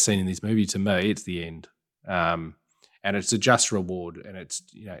 the best scene in this movie, to me, it's the end. And it's a just reward, and it's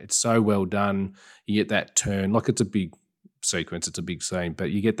so well done. You get that turn, like, it's a big sequence, it's a big scene,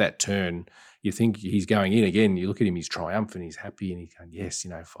 but you get that turn. You think he's going in again. You look at him, he's triumphant, he's happy, and he's going, yes,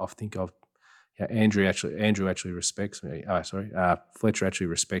 I think Andrew actually respects me. Fletcher actually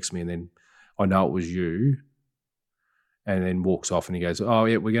respects me, and then I know it was you. And then walks off, and he goes, oh,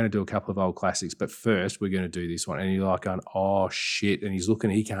 yeah, we're going to do a couple of old classics, but first we're going to do this one. And you're like going, oh, shit. And he's looking,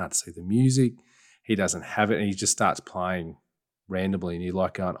 he can't see the music. He doesn't have it, and he just starts playing randomly. And you're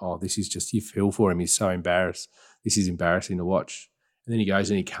like going, oh, this is just, you feel for him. He's so embarrassed. This is embarrassing to watch. And then he goes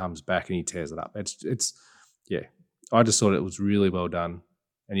and he comes back and he tears it up. It's I just thought it was really well done.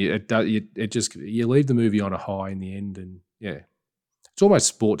 And you leave the movie on a high in the end. And, it's almost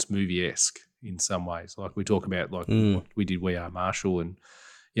sports movie-esque in some ways. Like, we talk about, like, what we did We Are Marshall, and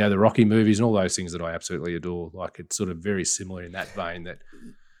the Rocky movies and all those things that I absolutely adore. Like, it's sort of very similar in that vein, that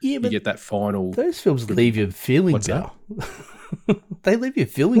you get that final. Those films leave you feeling better. They leave you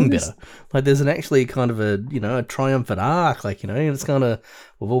feeling better. Like, there's actually kind of a triumphant arc. Like, and it's kind of,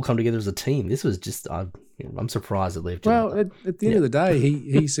 we've all come together as a team. This was just, I'm surprised it left. Well, at the end of the day,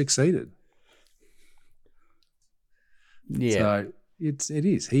 he succeeded. Yeah. So it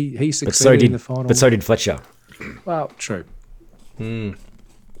is. He succeeded in the final. But so did Fletcher. Well, true. So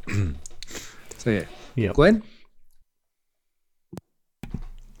yeah. Glenn?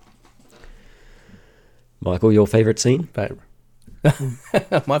 Michael, your favourite scene?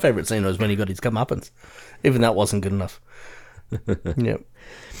 My favourite scene was when he got his comeuppance. Even that wasn't good enough. Yep.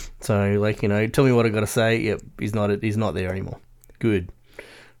 So, like, tell me what I got to say. Yep, he's not there anymore. Good.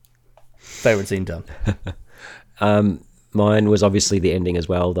 Favourite scene done. Mine was obviously the ending as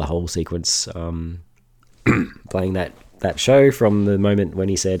well, the whole sequence. Playing that show from the moment when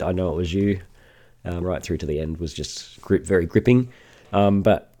he said, I know it was you, right through to the end was just very gripping.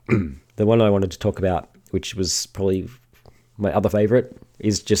 But the one I wanted to talk about, which was probably my other favourite,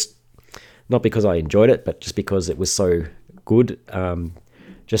 is just not because I enjoyed it, but just because it was so good.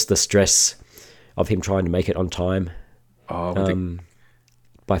 Just the stress of him trying to make it on time.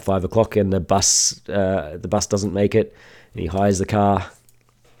 By 5 o'clock, and the bus doesn't make it, and he hires the car,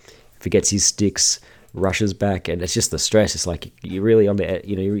 forgets his sticks, rushes back, and it's just the stress. It's like you're really on the,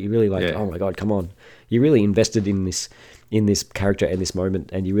 you're really like, oh my God, come on! You're really invested in this character and this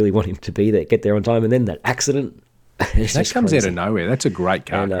moment, and you really want him to be there, get there on time, and then that accident. That comes out of nowhere. That's a great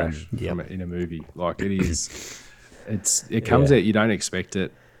car crash in a movie. Like, it is. It comes out, you don't expect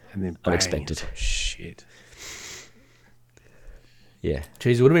it, and then bang, unexpected. Shit. Yeah.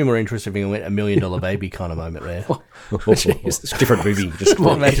 Jeez, it would have been more interesting if it went $1 Million Baby kind of moment there. Different movie. Just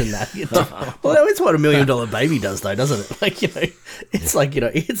imagine that. Well, that's what $1 Million Baby does, though, doesn't it? Like, it's like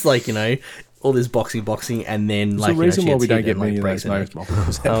all this boxing, and then There's like the reason why we don't get many of those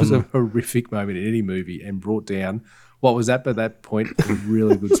moments. That was a horrific moment in any movie, and brought down what was at that point a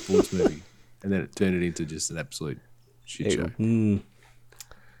really good sports movie, and then it turned it into just an absolute shit show.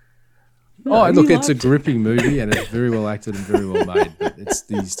 Look, it's a gripping movie, and it's very well acted and very well made, but it's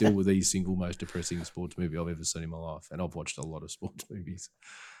still the single most depressing sports movie I've ever seen in my life, and I've watched a lot of sports movies.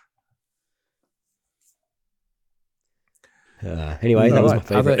 Anyway, that was my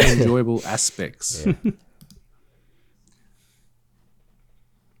favourite. Other enjoyable aspects.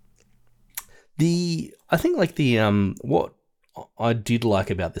 I think what I did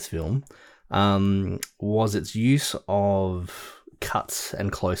like about this film was its use of cuts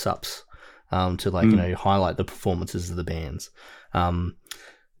and close-ups to highlight the performances of the bands.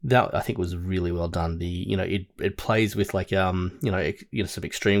 That I think was really well done. It plays with some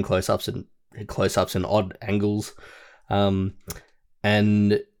extreme close-ups and odd angles.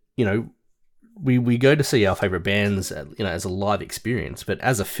 We go to see our favorite bands, as a live experience, but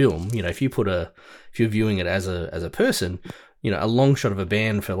as a film, if you're viewing it as a person, a long shot of a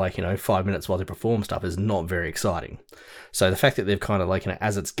band for 5 minutes while they perform stuff is not very exciting. So the fact that they've kind of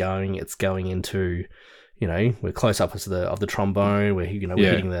as it's going into, we're close up of the trombone, we're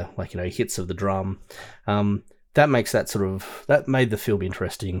hitting the hits of the drum. That makes that made the film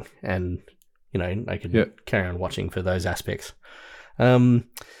interesting, and I could carry on watching for those aspects.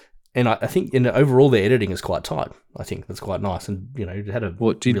 And I think overall the editing is quite tight. I think that's quite nice, and it had a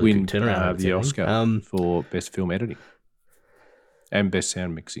did really win good turnaround the Oscar for best film editing and best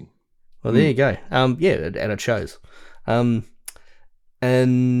sound mixing. Well, there you go. And it shows. And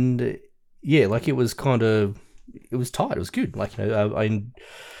yeah, like it was tight. It was good. Like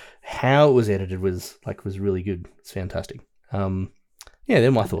how it was edited was really good. It's fantastic.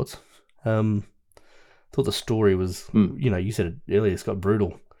 They're my thoughts. Thought the story was, you said it earlier, it's got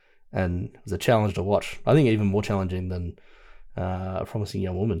brutal, and it was a challenge to watch. I think even more challenging than A Promising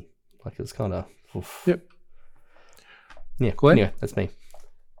Young Woman. Like it's kind of, yep. Yeah. Glenn? Anyway, that's me.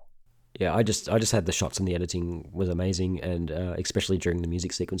 Yeah, I just had the shots and the editing was amazing, and especially during the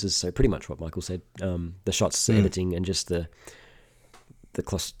music sequences. So pretty much what Michael said. The shots, editing, and just the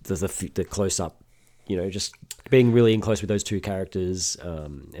close up. Just being really in close with those two characters,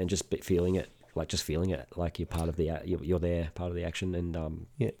 and just feeling it, like you're part of you're there, part of the action, and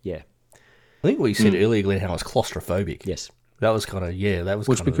yeah. I think what you said earlier, Glenn, how it's claustrophobic. Yes, that was kind of that was.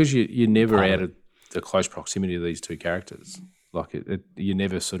 Well, it's because you're never out of the close proximity of these two characters. Like you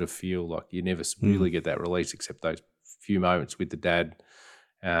never sort of feel like you never really get that release, except those few moments with the dad,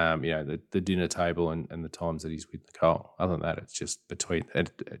 the dinner table and the times that he's with Nicole. Other than that, it's just just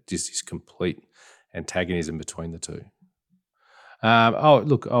this complete antagonism between the two.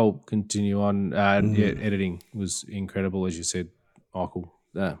 I'll continue on. Editing was incredible, as you said, Michael.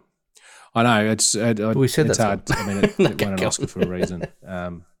 I know we said it's hard. So. I mean, it won an Oscar for a reason.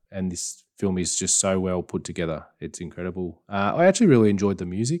 And this film is just so well put together. It's incredible. I actually really enjoyed the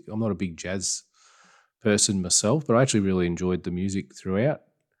music. I'm not a big jazz person myself, but I actually really enjoyed the music throughout.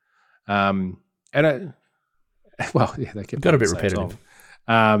 They kept got a bit repetitive.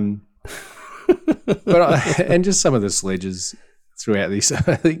 And just some of the sledges throughout this,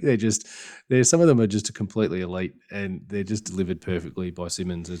 I think some of them are just completely elite, and they're just delivered perfectly by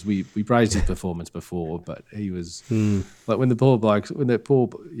Simmons. As we praised his performance before, but he was like he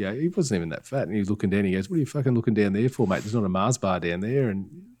wasn't even that fat, and he was looking down. He goes, "What are you fucking looking down there for, mate? There's not a Mars bar down there." And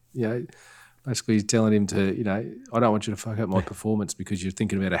basically he's telling him to, I don't want you to fuck up my performance because you're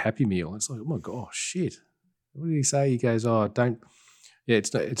thinking about a Happy Meal. It's like, oh my gosh, shit. What did he say? He goes, "Oh, don't." Yeah,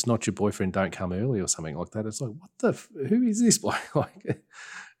 it's not your boyfriend. Don't come early or something like that. It's like, what who is this bloke?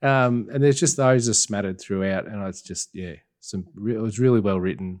 And there's just those are smattered throughout, and it's just it was really well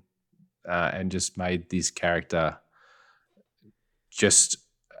written, and just made this character just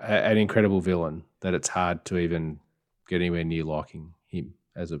an incredible villain that it's hard to even get anywhere near liking him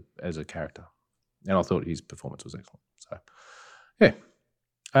as a character. And I thought his performance was excellent. So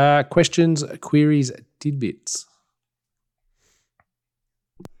yeah, questions, queries, tidbits.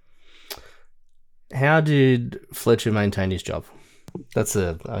 How did Fletcher maintain his job? That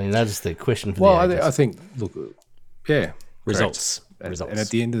is the question for the ages. I think, look, yeah. Results. And at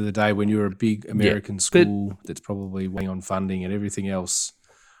the end of the day, when you're a big American school that's probably weighing on funding and everything else,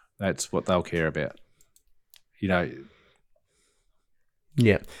 that's what they'll care about. Yeah.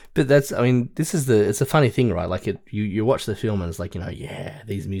 But it's a funny thing, right? Like you watch the film and it's like,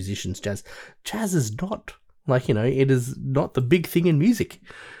 these musicians, jazz is not like, it is not the big thing in music.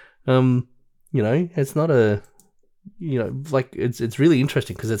 It's not it's really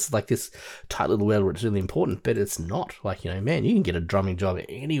interesting because it's like this tight little world where it's really important, but it's not. Like, man, you can get a drumming job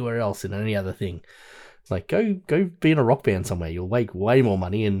anywhere else in any other thing. It's like, go be in a rock band somewhere. You'll make way more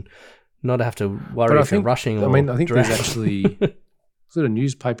money and not have to worry if you're rushing. I think there's actually is it a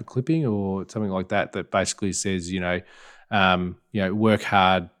newspaper clipping or something like that basically says, work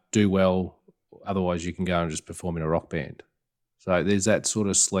hard, do well, otherwise you can go and just perform in a rock band. So there's that sort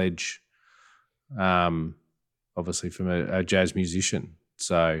of sledge. Obviously from a jazz musician.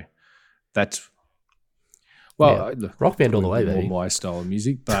 So that's look, rock band all the way, baby. More my style of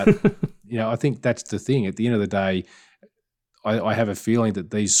music, but I think that's the thing. At the end of the day, I have a feeling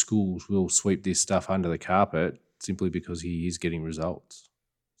that these schools will sweep this stuff under the carpet simply because he is getting results.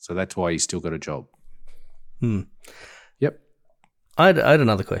 So that's why he's still got a job. Yep. I had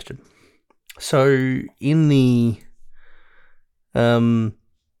another question. So in the when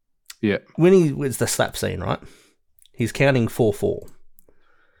it's the slap scene, right? He's counting 4/4.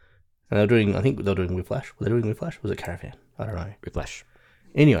 And I think they're doing Whiplash. Were they doing Whiplash? Was it Caravan? I don't know. Whiplash.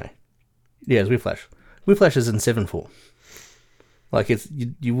 Anyway. Yeah, it's Whiplash. Whiplash is in 7/4. Like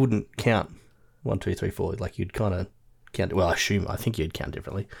you wouldn't count 1, 2, 3, 4. Like you'd kind of count. Well, I think you'd count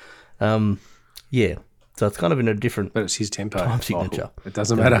differently. Yeah. So it's kind of in a different. But it's his tempo. Time signature. It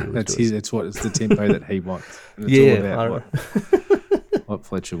doesn't matter. It's the tempo that he wants. And it's all about what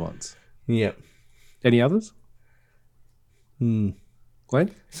Fletcher wants. Yeah. Any others? Glenn?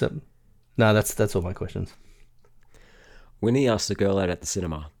 No, that's all my questions. When he asked the girl out at the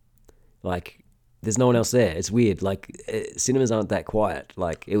cinema, Like, there's no one else there. It's weird. Like, cinemas aren't that quiet.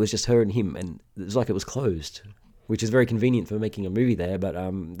 Like, it was just her and him, and it was like it was closed, which is very convenient for making a movie there. But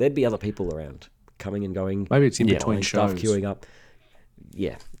there'd be other people around, coming and going. Maybe it's in between stuff, shows. queuing up.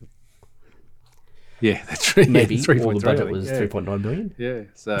 Yeah. Yeah, that's right. Maybe. Yeah, 3.3, Or the budget was 3.9 billion. Yeah,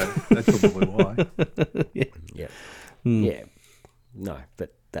 so that's probably why. Yeah. Yeah. No,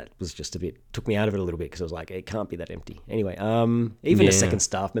 but that was just a bit, took me out of it a little bit because I was like, it can't be that empty. Anyway, even a second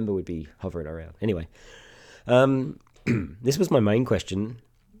staff member would be hovering around. Anyway, this was my main question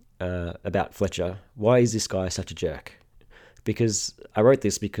about Fletcher. Why is this guy such a jerk? Because I wrote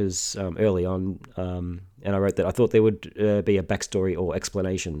this because early on, and I wrote that I thought there would be a backstory or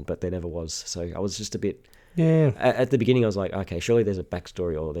explanation, but there never was. So I was just a bit... Yeah. At the beginning, I was like, okay, surely there's a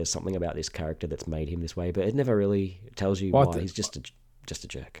backstory or there's something about this character that's made him this way, but it never really tells you why. He's just a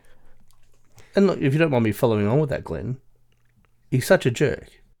jerk. And look, if you don't mind me following on with that, Glenn, he's such a jerk.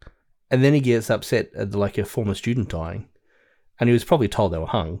 And then he gets upset at like a former student dying, and he was probably told they were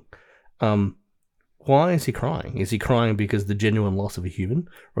hung. Why is he crying? Is he crying because the genuine loss of a human?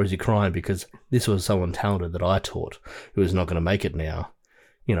 Or is he crying because this was someone talented that I taught who is not going to make it now?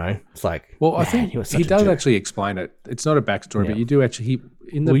 You know, it's like... Well, I think he does actually explain it. It's not a backstory, but you do actually...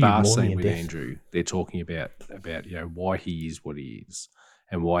 in the bar scene with Andrew, they're talking about why he is what he is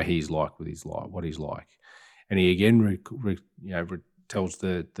and why he's like what he's like. And he again tells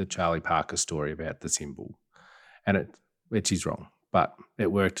the Charlie Parker story about the symbol. And which is wrong. But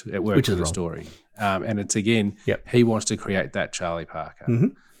it worked for the story. And it's again, he wants to create that Charlie Parker. Mm-hmm.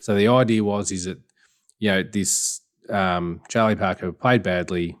 So the idea is that, this Charlie Parker played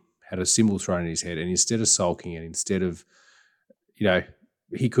badly, had a symbol thrown in his head, and instead of sulking and instead of,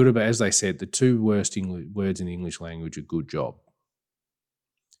 he could have, as they said, the two worst words in the English language are good job.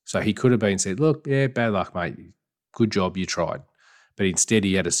 So he could have been said, look, yeah, bad luck, mate. Good job, you tried. But instead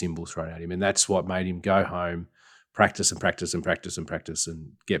he had a symbol thrown at him, and that's what made him go home, practice and practice and practice and practice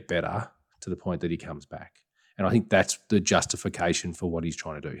and get better to the point that he comes back. And I think that's the justification for what he's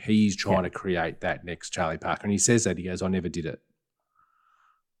trying to do. He's trying to create that next Charlie Parker. And he says that, he goes, I never did it.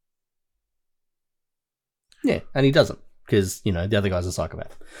 Yeah, and he doesn't because, the other guy's a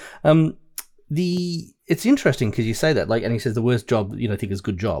psychopath. It's interesting because you say that, and he says the worst job, think is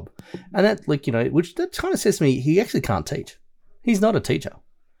good job. And that, which that kind of says to me, he actually can't teach. He's not a teacher.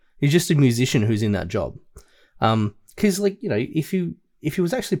 He's just a musician who's in that job. Because, if he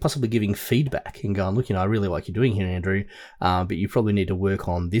was actually possibly giving feedback and going, look, I really like you're doing here, Andrew, but you probably need to work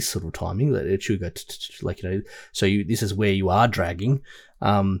on this sort of timing. That it should go, so this is where you are dragging.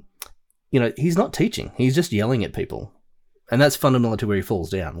 He's not teaching. He's just yelling at people. And that's fundamental to where he falls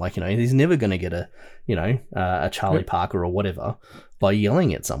down. He's never going to get a Charlie Parker or whatever by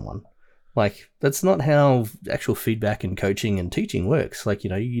yelling at someone. That's not how actual feedback and coaching and teaching works.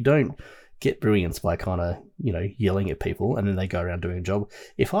 You don't get brilliance by kind of, yelling at people and then they go around doing a job.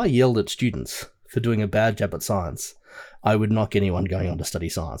 If I yelled at students for doing a bad job at science, I would not get anyone going on to study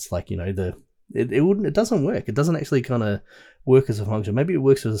science. It doesn't work. It doesn't actually kind of work as a function. Maybe it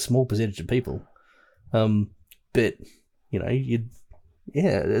works with a small percentage of people. But,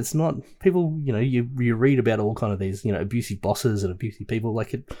 it's not people, you read about all kind of these, abusive bosses and abusive people.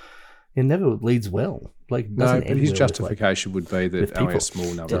 It never leads well. No, but his justification would be that only a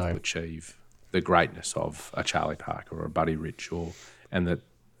small number will achieve the greatness of a Charlie Parker or a Buddy Rich, and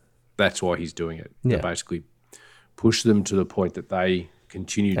that's why he's doing it. To basically push them to the point that they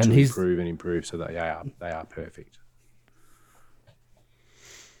continue to improve and improve, so they are perfect.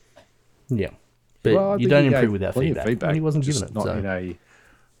 Yeah, but you don't improve without feedback. And he wasn't given it. Not in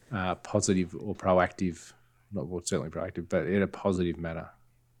a positive or proactive, certainly proactive, but in a positive manner.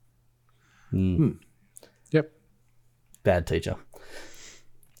 Yep. Bad teacher.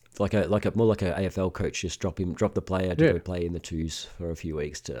 It's more like a AFL coach. Just drop the player to go play in the twos for a few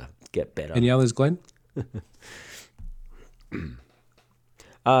weeks to get better. Any others, Glenn?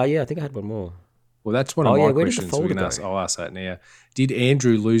 I think I had one more. Well, that's one of my questions. I'll ask that now. Did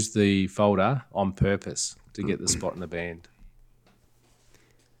Andrew lose the folder on purpose to get the spot in the band?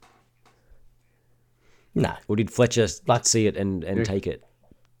 No. Or did Fletcher see it and take it?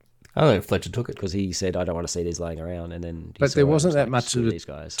 I don't think Fletcher took it. Because he said, I don't want to see these laying around. And then but there wasn't that much of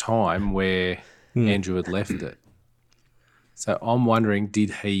a time where Andrew had left it. So I'm wondering,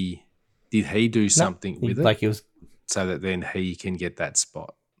 did he do something with it? So that then he can get that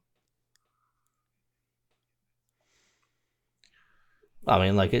spot? I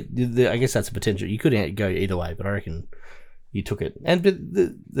mean, I guess that's a potential. You could go either way, but I reckon you took it. And but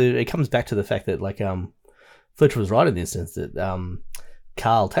it comes back to the fact that Fletcher was right in the instance that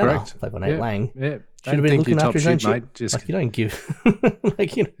Carl Tanner, played by Nate Lang, Should have been looking after his own shit. Mate. Just like, you don't give...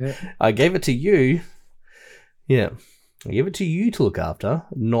 I gave it to you. Yeah. I gave it to you to look after,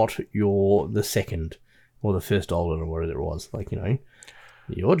 not the second or the first Olden or whatever it was. Like,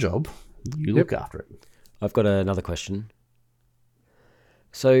 your job, you look after it. I've got another question.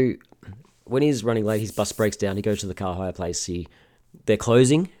 So, when he's running late, his bus breaks down, he goes to the car hire place, they're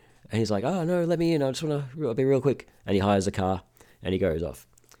closing, and he's like, oh, no, let me in, I just want to be real quick. And he hires a car, and he goes off.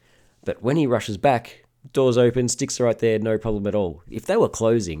 But when he rushes back, doors open, sticks are right there, no problem at all. If they were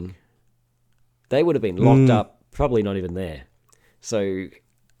closing, they would have been locked up, probably not even there. So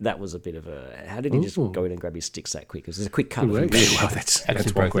that was a bit of a... How did he just go in and grab his sticks that quick? It was a quick cut. Well, that's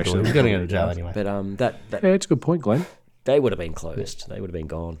one question. He's going to go to jail anyway. But it's a good point, Glenn. They would have been closed. They would have been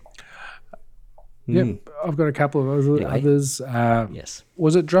gone. Yep, I've got a couple of others. Yes.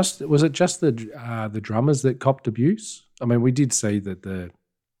 Was it just the drummers that copped abuse? I mean, we did see that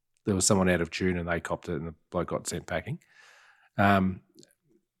there was someone out of tune and they copped it, and the bloke got sent packing. And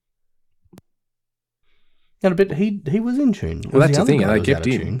a bit, he was in tune. Well, that's the thing, and they kept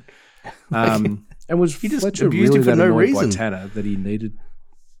him. And was Fletcher really that annoyed by Tanner that he needed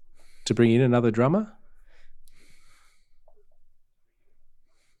to bring in another drummer?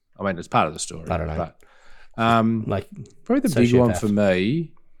 I mean, it's part of the story. I don't know. But, probably the big one for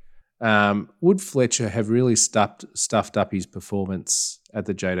me, would Fletcher have really stuffed up his performance at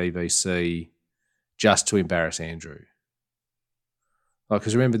the JDVC just to embarrass Andrew?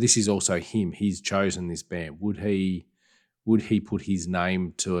 Because remember, this is also him. He's chosen this band. Would he put his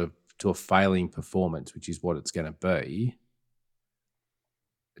name to a failing performance, which is what it's going to be,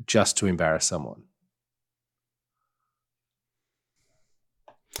 just to embarrass someone?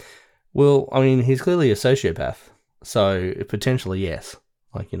 Well, I mean, he's clearly a sociopath, so potentially yes.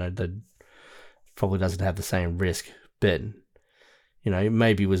 That probably doesn't have the same risk, but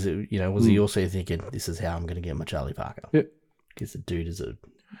maybe was he also thinking, this is how I'm going to get my Charlie Parker? Yep. Because the dude is a...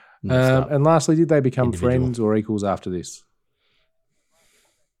 and lastly, did they become individual. friends or equals after this?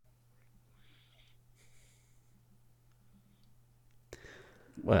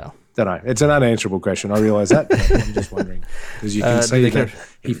 Well, don't know. It's an unanswerable question. I realise that. But I'm just wondering because you can see that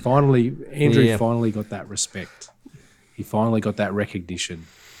Andrew finally got that respect. He finally got that recognition.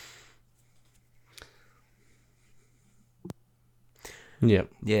 Yeah,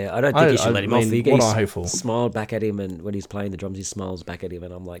 yeah. I don't think you should let him off. He smiled back at him, and when he's playing the drums, he smiles back at him,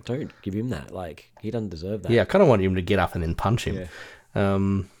 and I'm like, don't give him that. Like, he doesn't deserve that. Yeah, I kind of want him to get up and then punch him.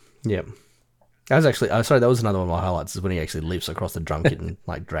 Yeah. That was actually, that was another one of my highlights, is when he actually leaps across the drum kit and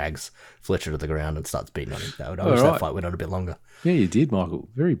drags Fletcher to the ground and starts beating on him. I wish that fight went on a bit longer. Yeah, you did, Michael.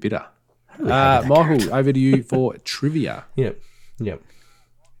 Very bitter. Michael, over to you for trivia. Yep.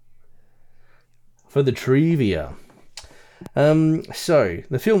 For the trivia. So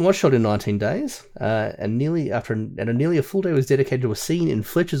the film was shot in 19 days, and nearly a full day was dedicated to a scene in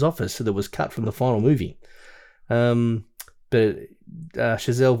Fletcher's office that was cut from the final movie. But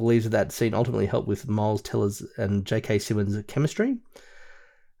Chazelle believes that scene ultimately helped with Miles Teller's and J.K. Simmons' chemistry.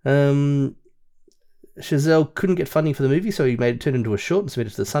 Chazelle couldn't get funding for the movie, so he made it turn into a short and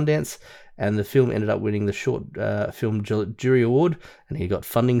submitted to the Sundance, and the film ended up winning the Short Film Jury Award, and he got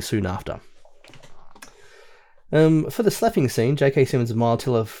funding soon after. For the slapping scene, J.K. Simmons and Miles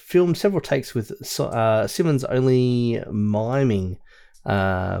Teller filmed several takes with Simmons only miming...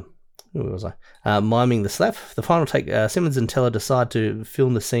 miming the slap. The final take, Simmons and Teller decide to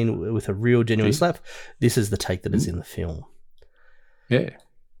film the scene with a real, genuine slap. This is the take that is in the film. Yeah.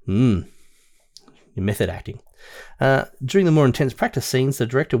 Your method acting. During the more intense practice scenes, the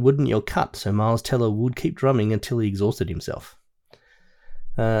director wouldn't yell cut, so Miles Teller would keep drumming until he exhausted himself.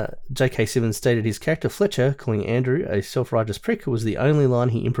 J.K. Simmons stated his character Fletcher, calling Andrew a self-righteous prick, was the only line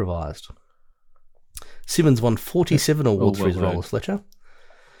he improvised. Simmons won 47 awards for his role as Fletcher.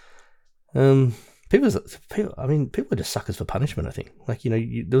 People are just suckers for punishment, I think.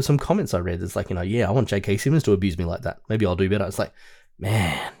 There were some comments I read that's I want J.K. Simmons to abuse me like that. Maybe I'll do better. It's like,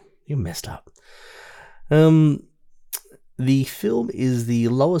 man, you messed up. The film is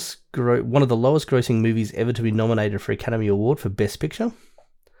one of the lowest grossing movies ever to be nominated for Academy Award for Best Picture.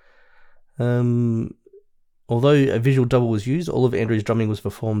 Although a visual double was used, all of Andrew's drumming was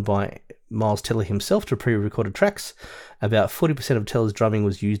performed by Miles Teller himself to pre-recorded tracks. About 40% of Teller's drumming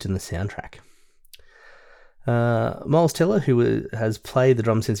was used in the soundtrack. Miles Teller, who has played the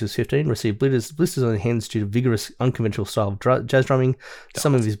drums since he was 15, received blisters on his hands due to vigorous, unconventional style of jazz drumming.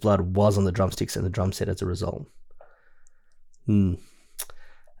 Some of his blood was on the drumsticks and the drum set as a result. J.K.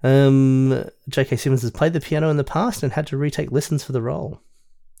 Simmons has played the piano in the past and had to retake lessons for the role.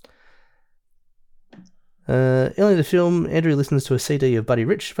 Early in the film, Andrew listens to a CD of Buddy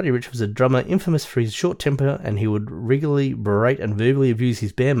Rich. Buddy Rich was a drummer infamous for his short temper, and he would regularly berate and verbally abuse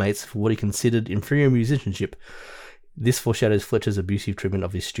his bandmates for what he considered inferior musicianship. This foreshadows Fletcher's abusive treatment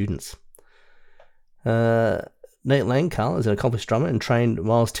of his students. Nate Lang, Carl, is an accomplished drummer and trained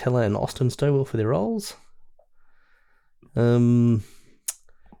Miles Teller and Austin Stowell for their roles. Austin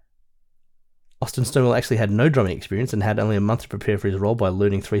Stowell actually had no drumming experience and had only a month to prepare for his role by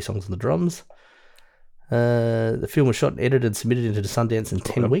learning 3 songs on the drums. The film was shot, edited, and submitted into Sundance in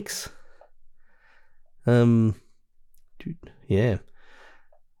 10 weeks. Yeah.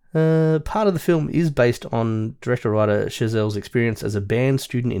 Part of the film is based on director-writer Chazelle's experience as a band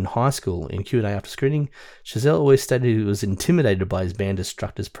student in high school. In Q&A after screening, Chazelle always stated he was intimidated by his band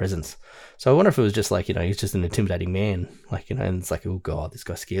instructor's presence. So I wonder if it was just like, he's just an intimidating man. And it's like, oh God, this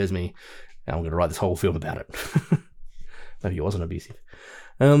guy scares me. I'm going to write this whole film about it. Maybe he wasn't abusive.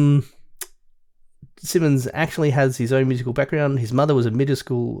 Simmons actually has his own musical background. His mother was a middle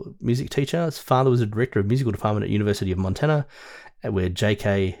school music teacher. His father was a director of musical department at University of Montana, where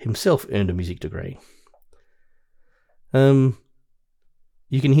J.K. himself earned a music degree. You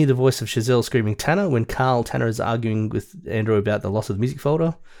can hear the voice of Chazelle screaming Tanner when Carl Tanner is arguing with Andrew about the loss of the music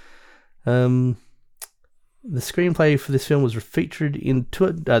folder. The screenplay for this film was featured in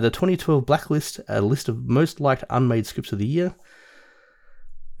the 2012 Blacklist, a list of most liked unmade scripts of the year.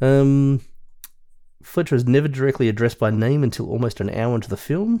 Fletcher is never directly addressed by name until almost an hour into the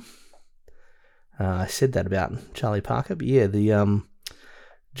film. I said that about Charlie Parker, but yeah, the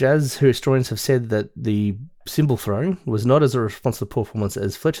jazz historians have said that the cymbal throw was not as a response to the performance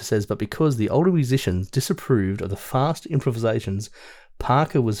as Fletcher says, but because the older musicians disapproved of the fast improvisations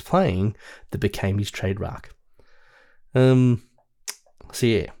Parker was playing that became his trademark. So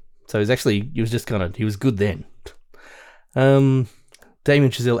yeah, so he was good then.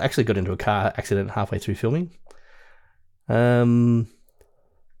 Damien Chazelle actually got into a car accident halfway through filming. And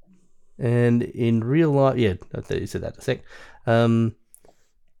in real life, yeah, you said that in a sec. One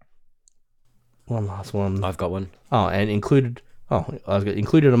last one. I've got one. Oh, and included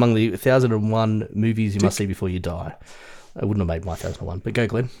among the 1001 movies you must see before you die. I wouldn't have made my 1001, but go,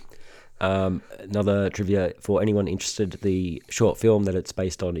 Glenn. Another trivia for anyone interested, the short film that it's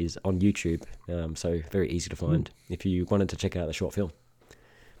based on is on YouTube, so very easy to find if you wanted to check out the short film.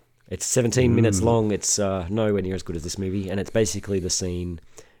 It's 17 minutes long. It's nowhere near as good as this movie, and it's basically the scene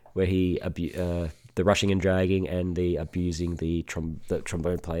where he the rushing and dragging and the abusing the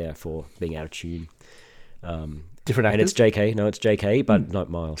trombone player for being out of tune. Different actors? And it's JK. No, it's JK, but not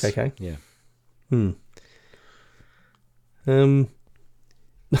Miles. JK? Yeah.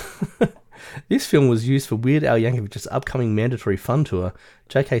 This film was used for Weird Al Yankovic's upcoming mandatory fun tour.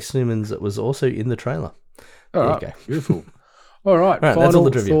 J.K. Simmons was also in the trailer. All right, okay. Beautiful. All right, final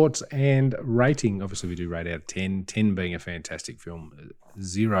thoughts and rating. Obviously, we do rate out of 10, 10 being a fantastic film,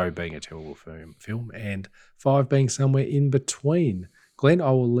 0 being a terrible film, and 5 being somewhere in between. Glenn, I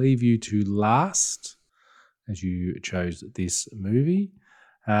will leave you to last as you chose this movie.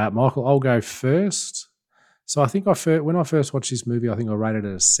 Michael, I'll go first. So I think when I first watched this movie, I think I rated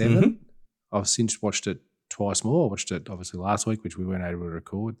it a 7. Mm-hmm. I've since watched it twice more. I watched it obviously last week, which we weren't able to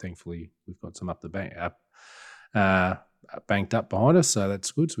record. Thankfully, we've got some banked up behind us, so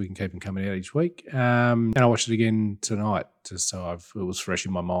that's good. So we can keep them coming out each week. And I watched it again tonight, just so it was fresh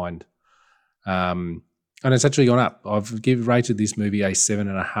in my mind. And it's actually gone up. I've rated this movie a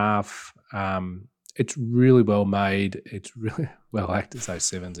 7.5. It's really well made. It's really well acted. So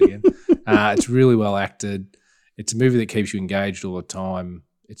 7s again. It's really well acted. It's a movie that keeps you engaged all the time.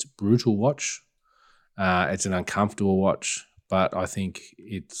 It's a brutal watch. It's an uncomfortable watch, but I think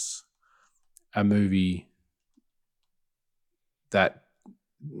it's a movie that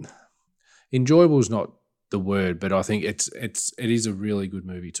enjoyable is not the word, but I think it is a really good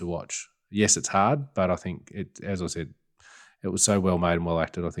movie to watch. Yes, it's hard, but I think it, as I said, it was so well made and well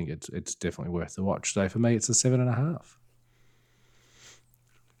acted. I think it's definitely worth the watch. So for me, it's a 7.5.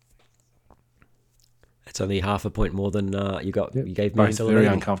 It's only half a point more than you got. Yep. You gave me. Both very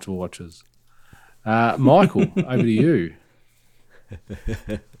uncomfortable watches. Michael, over to you.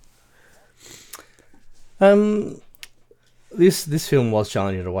 This film was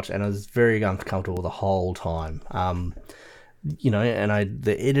challenging to watch, and I was very uncomfortable the whole time. And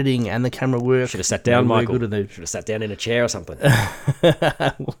the editing and the camera work. Should have sat down, Michael. Should have sat down in a chair or something.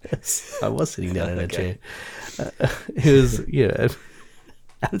 I was sitting down in a chair. It was,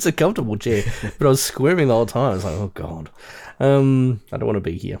 it's a comfortable chair, but I was squirming the whole time. I was like, oh God, I don't want to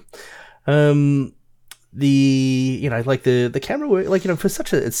be here. like the camera work, like, for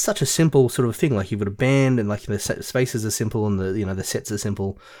it's such a simple sort of thing. Like, you've got a band, and like the spaces are simple, and the sets are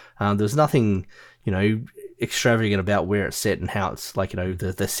simple. There's nothing, extravagant about where it's set and how it's like,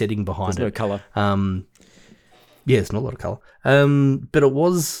 the setting behind There's it. no colour. Yeah, it's not a lot of colour. But it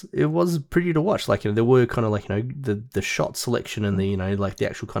was pretty to watch. Like, there were kind of like, the shot selection and the, like the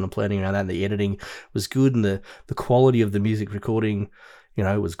actual kind of planning around that, and the editing was good, and the quality of the music recording,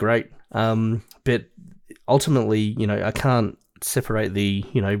 was great. But ultimately, I can't separate the,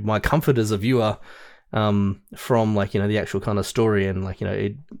 my comfort as a viewer, from like, the actual kind of story, and like,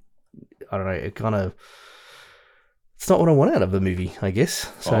 I don't know, it kind of, it's not what I want out of a movie, I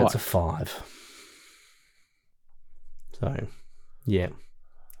guess. So it's a 5. So, yeah.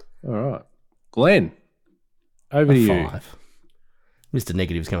 All right. Glenn, over to you. 5. Mr.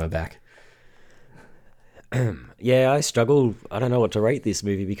 Negative's coming back. Yeah, I struggle. I don't know what to rate this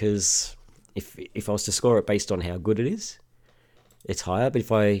movie, because if I was to score it based on how good it is, it's higher. But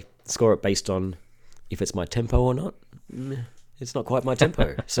if I score it based on if it's my tempo or not, it's not quite my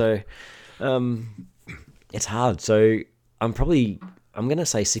tempo. So it's hard. So I'm going to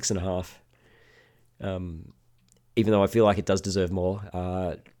say 6.5. Even though I feel like it does deserve more,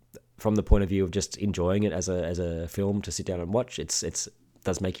 from the point of view of just enjoying it as a film to sit down and watch, it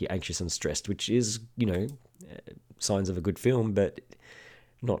does make you anxious and stressed, which is, signs of a good film, but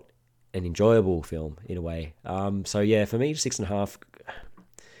not an enjoyable film in a way. So yeah, for me, 6.5.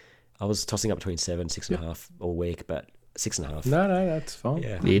 I was tossing up between 7, 6.5 all week, but 6.5. No, that's fine.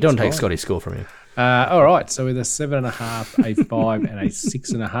 Yeah, you don't take Scotty's score from him. All right, so with a 7.5, a 5, and a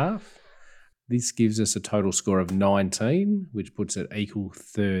 6.5. This gives us a total score of 19, which puts it equal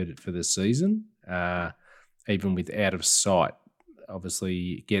third for the season, even with Out of Sight.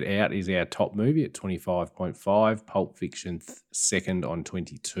 Obviously, Get Out is our top movie at 25.5, Pulp Fiction second on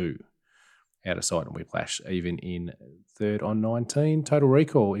 22. Out of Sight and Whiplash even in third on 19. Total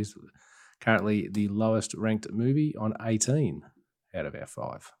Recall is currently the lowest ranked movie on 18 out of our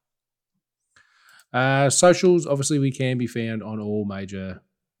 5. Socials, obviously, we can be found on all major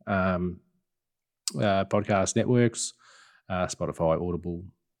podcast networks, Spotify, Audible,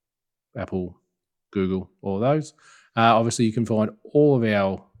 Apple, Google, all of those. Obviously, you can find all of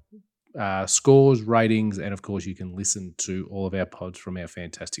our scores, ratings, and of course, you can listen to all of our pods from our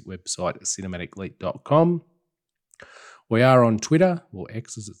fantastic website, cinematicleap.com. We are on Twitter, or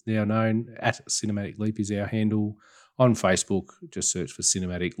X as it's now known, at Cinematic Leap is our handle. On Facebook, just search for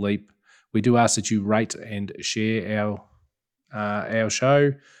Cinematic Leap. We do ask that you rate and share our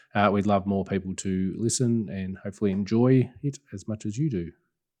show. We'd love more people to listen and hopefully enjoy it as much as you do.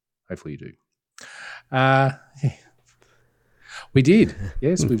 Hopefully you do. Yeah. We did.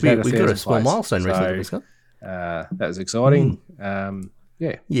 Yes, we got a small milestone recently. That was exciting.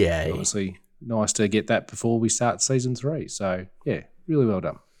 Yeah. Obviously, nice to get that before we start season 3. So, yeah, really well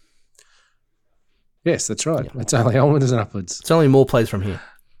done. Yes, that's right. Yeah. It's only onwards and upwards. It's only more plays from here.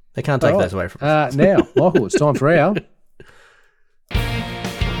 They can't take those away from us. Now, Michael, it's time for our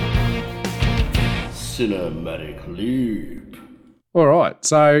Cinematic Leap. All right.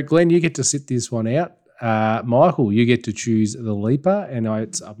 So, Glenn, you get to sit this one out. Michael, you get to choose the leaper, and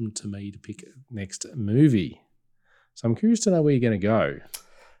it's up to me to pick next movie. So I'm curious to know where you're going to go.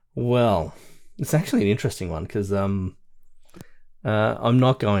 Well, it's actually an interesting one because I'm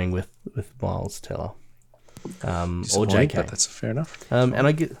not going with Miles Teller or JK. But that's fair enough. And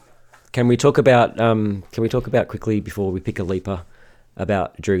I get. Can we talk about quickly before we pick a leaper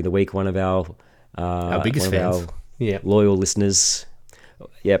about during the week one of our biggest fans, loyal listeners.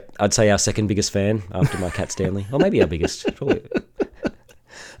 Yep, I'd say our second biggest fan after my cat Stanley, or maybe our biggest. Probably.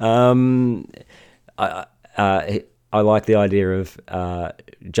 I like the idea of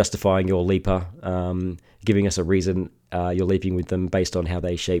justifying your leaper, giving us a reason you're leaping with them based on how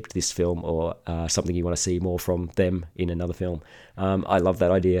they shaped this film, or something you want to see more from them in another film. I love that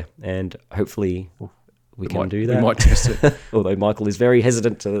idea, and hopefully we can do that. We might test it. Although Michael is very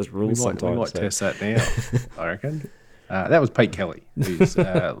hesitant to rules sometimes. We might test that now, I reckon. That was Pete Kelly, who's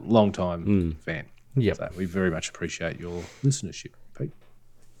a long-time fan. Yep. So we very much appreciate your listenership, Pete.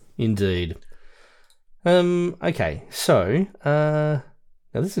 Indeed. Okay, so now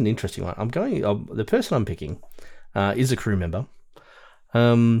this is an interesting one. The person I'm picking is a crew member,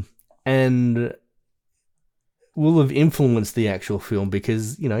 and will have influenced the actual film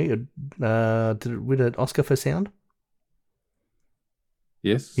because did it win an Oscar for sound?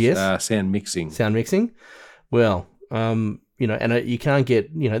 Yes. Sound mixing. Well. And you can't get,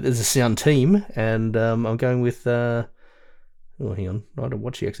 there's a sound team, and I'm going with, hang on,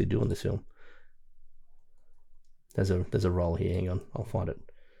 what's she actually do in this film? There's a role here, hang on, I'll find it.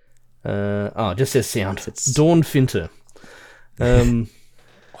 It just says sound. It's Dawn Finter.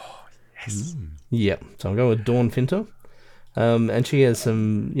 Yes. Yeah, so I'm going with Dawn Finter. And she has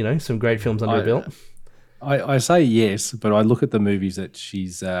some great films under her belt. I say yes, but I look at the movies that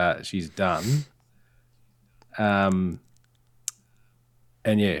she's done. And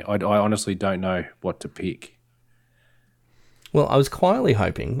yeah, I honestly don't know what to pick. Well, I was quietly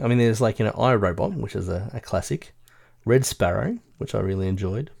hoping. I mean, there's like, I, Robot, which is a classic. Red Sparrow, which I really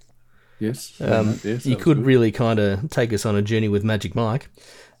enjoyed. Yes. Yes, you could really kind of take us on a journey with Magic Mike.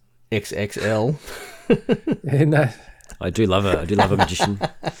 XXL. I do love a magician.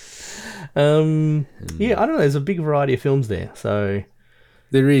 Yeah, I don't know. There's a big variety of films there. So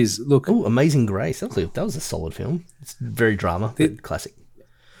there is. Look, Amazing Grace. That was a solid film. It's very drama, but classic.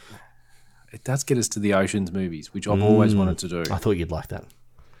 It does get us to the Oceans movies, which I've always wanted to do. I thought you'd like that.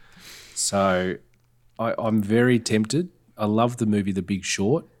 So I'm very tempted. I love the movie The Big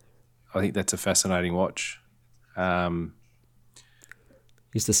Short. I think that's a fascinating watch.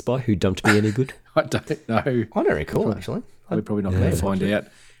 Is The Spy Who Dumped Me any good? I don't know. I don't recall, actually. We're probably not going to find out.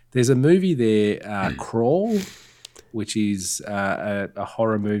 There's a movie there, Crawl, which is a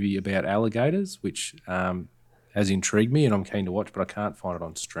horror movie about alligators, which has intrigued me and I'm keen to watch, but I can't find it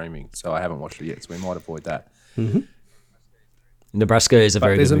on streaming, so I haven't watched it yet, so we might avoid that. Mm-hmm. Nebraska is a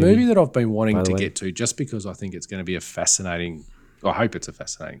very good movie. There's a movie that I've been wanting to get to just because I think it's going to be I hope it's a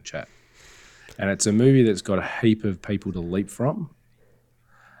fascinating chat. And it's a movie that's got a heap of people to leap from.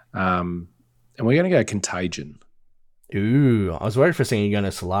 And we're going to go Contagion. Ooh, I was worried for a second you're going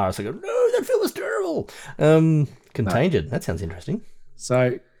to Solaris. I go, no, that film was terrible. Contagion, that sounds interesting.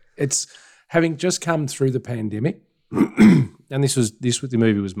 So it's having just come through the pandemic, and the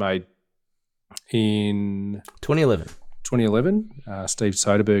movie was made in 2011. 2011, Steve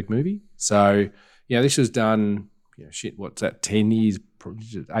Soderbergh movie. So this was done. What's that? 10 years,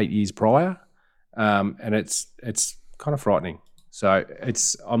 8 years prior, and it's kind of frightening. So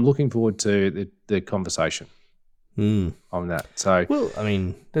I'm looking forward to the conversation on that. So I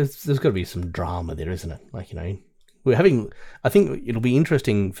mean, there's got to be some drama there, isn't it? Like, I think it'll be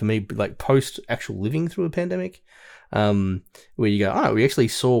interesting for me, like post actual living through a pandemic, where you go, we actually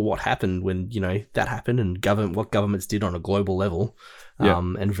saw what happened when that happened, and what governments did on a global level,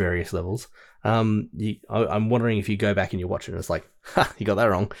 and various levels. I'm wondering if you go back and you watch it and it's like, you got that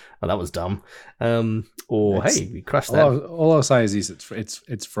wrong. Oh, that was dumb. Hey, we crushed that. All I'll say is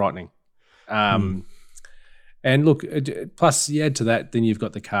it's frightening. And look, plus you add to that, then you've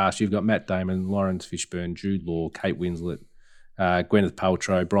got the cast. You've got Matt Damon, Lawrence Fishburne, Jude Law, Kate Winslet, Gwyneth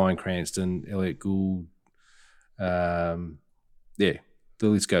Paltrow, Bryan Cranston, Elliot Gould. The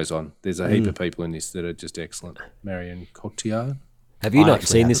list goes on. There's a heap of people in this that are just excellent. Marion Cotillard. Have you not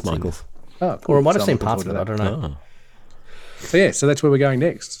seen this, Michael? Oh, cool. Or I might have seen parts of it. I don't know. So that's where we're going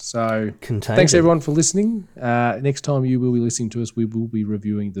next. So thanks everyone for listening. Next time you will be listening to us, we will be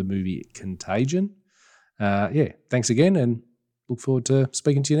reviewing the movie Contagion. Thanks again, and look forward to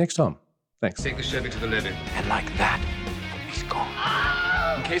speaking to you next time. Thanks. Take the Chevy to the levee. And like that, he's gone.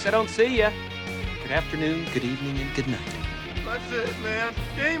 In case I don't see ya, good afternoon, good evening, and good night. That's it, man.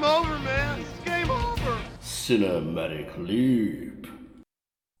 Game over, man. It's game over. Cinematic leap.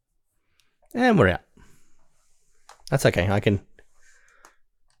 And we're out. That's okay.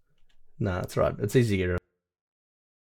 No, that's right. It's easy to get rid of.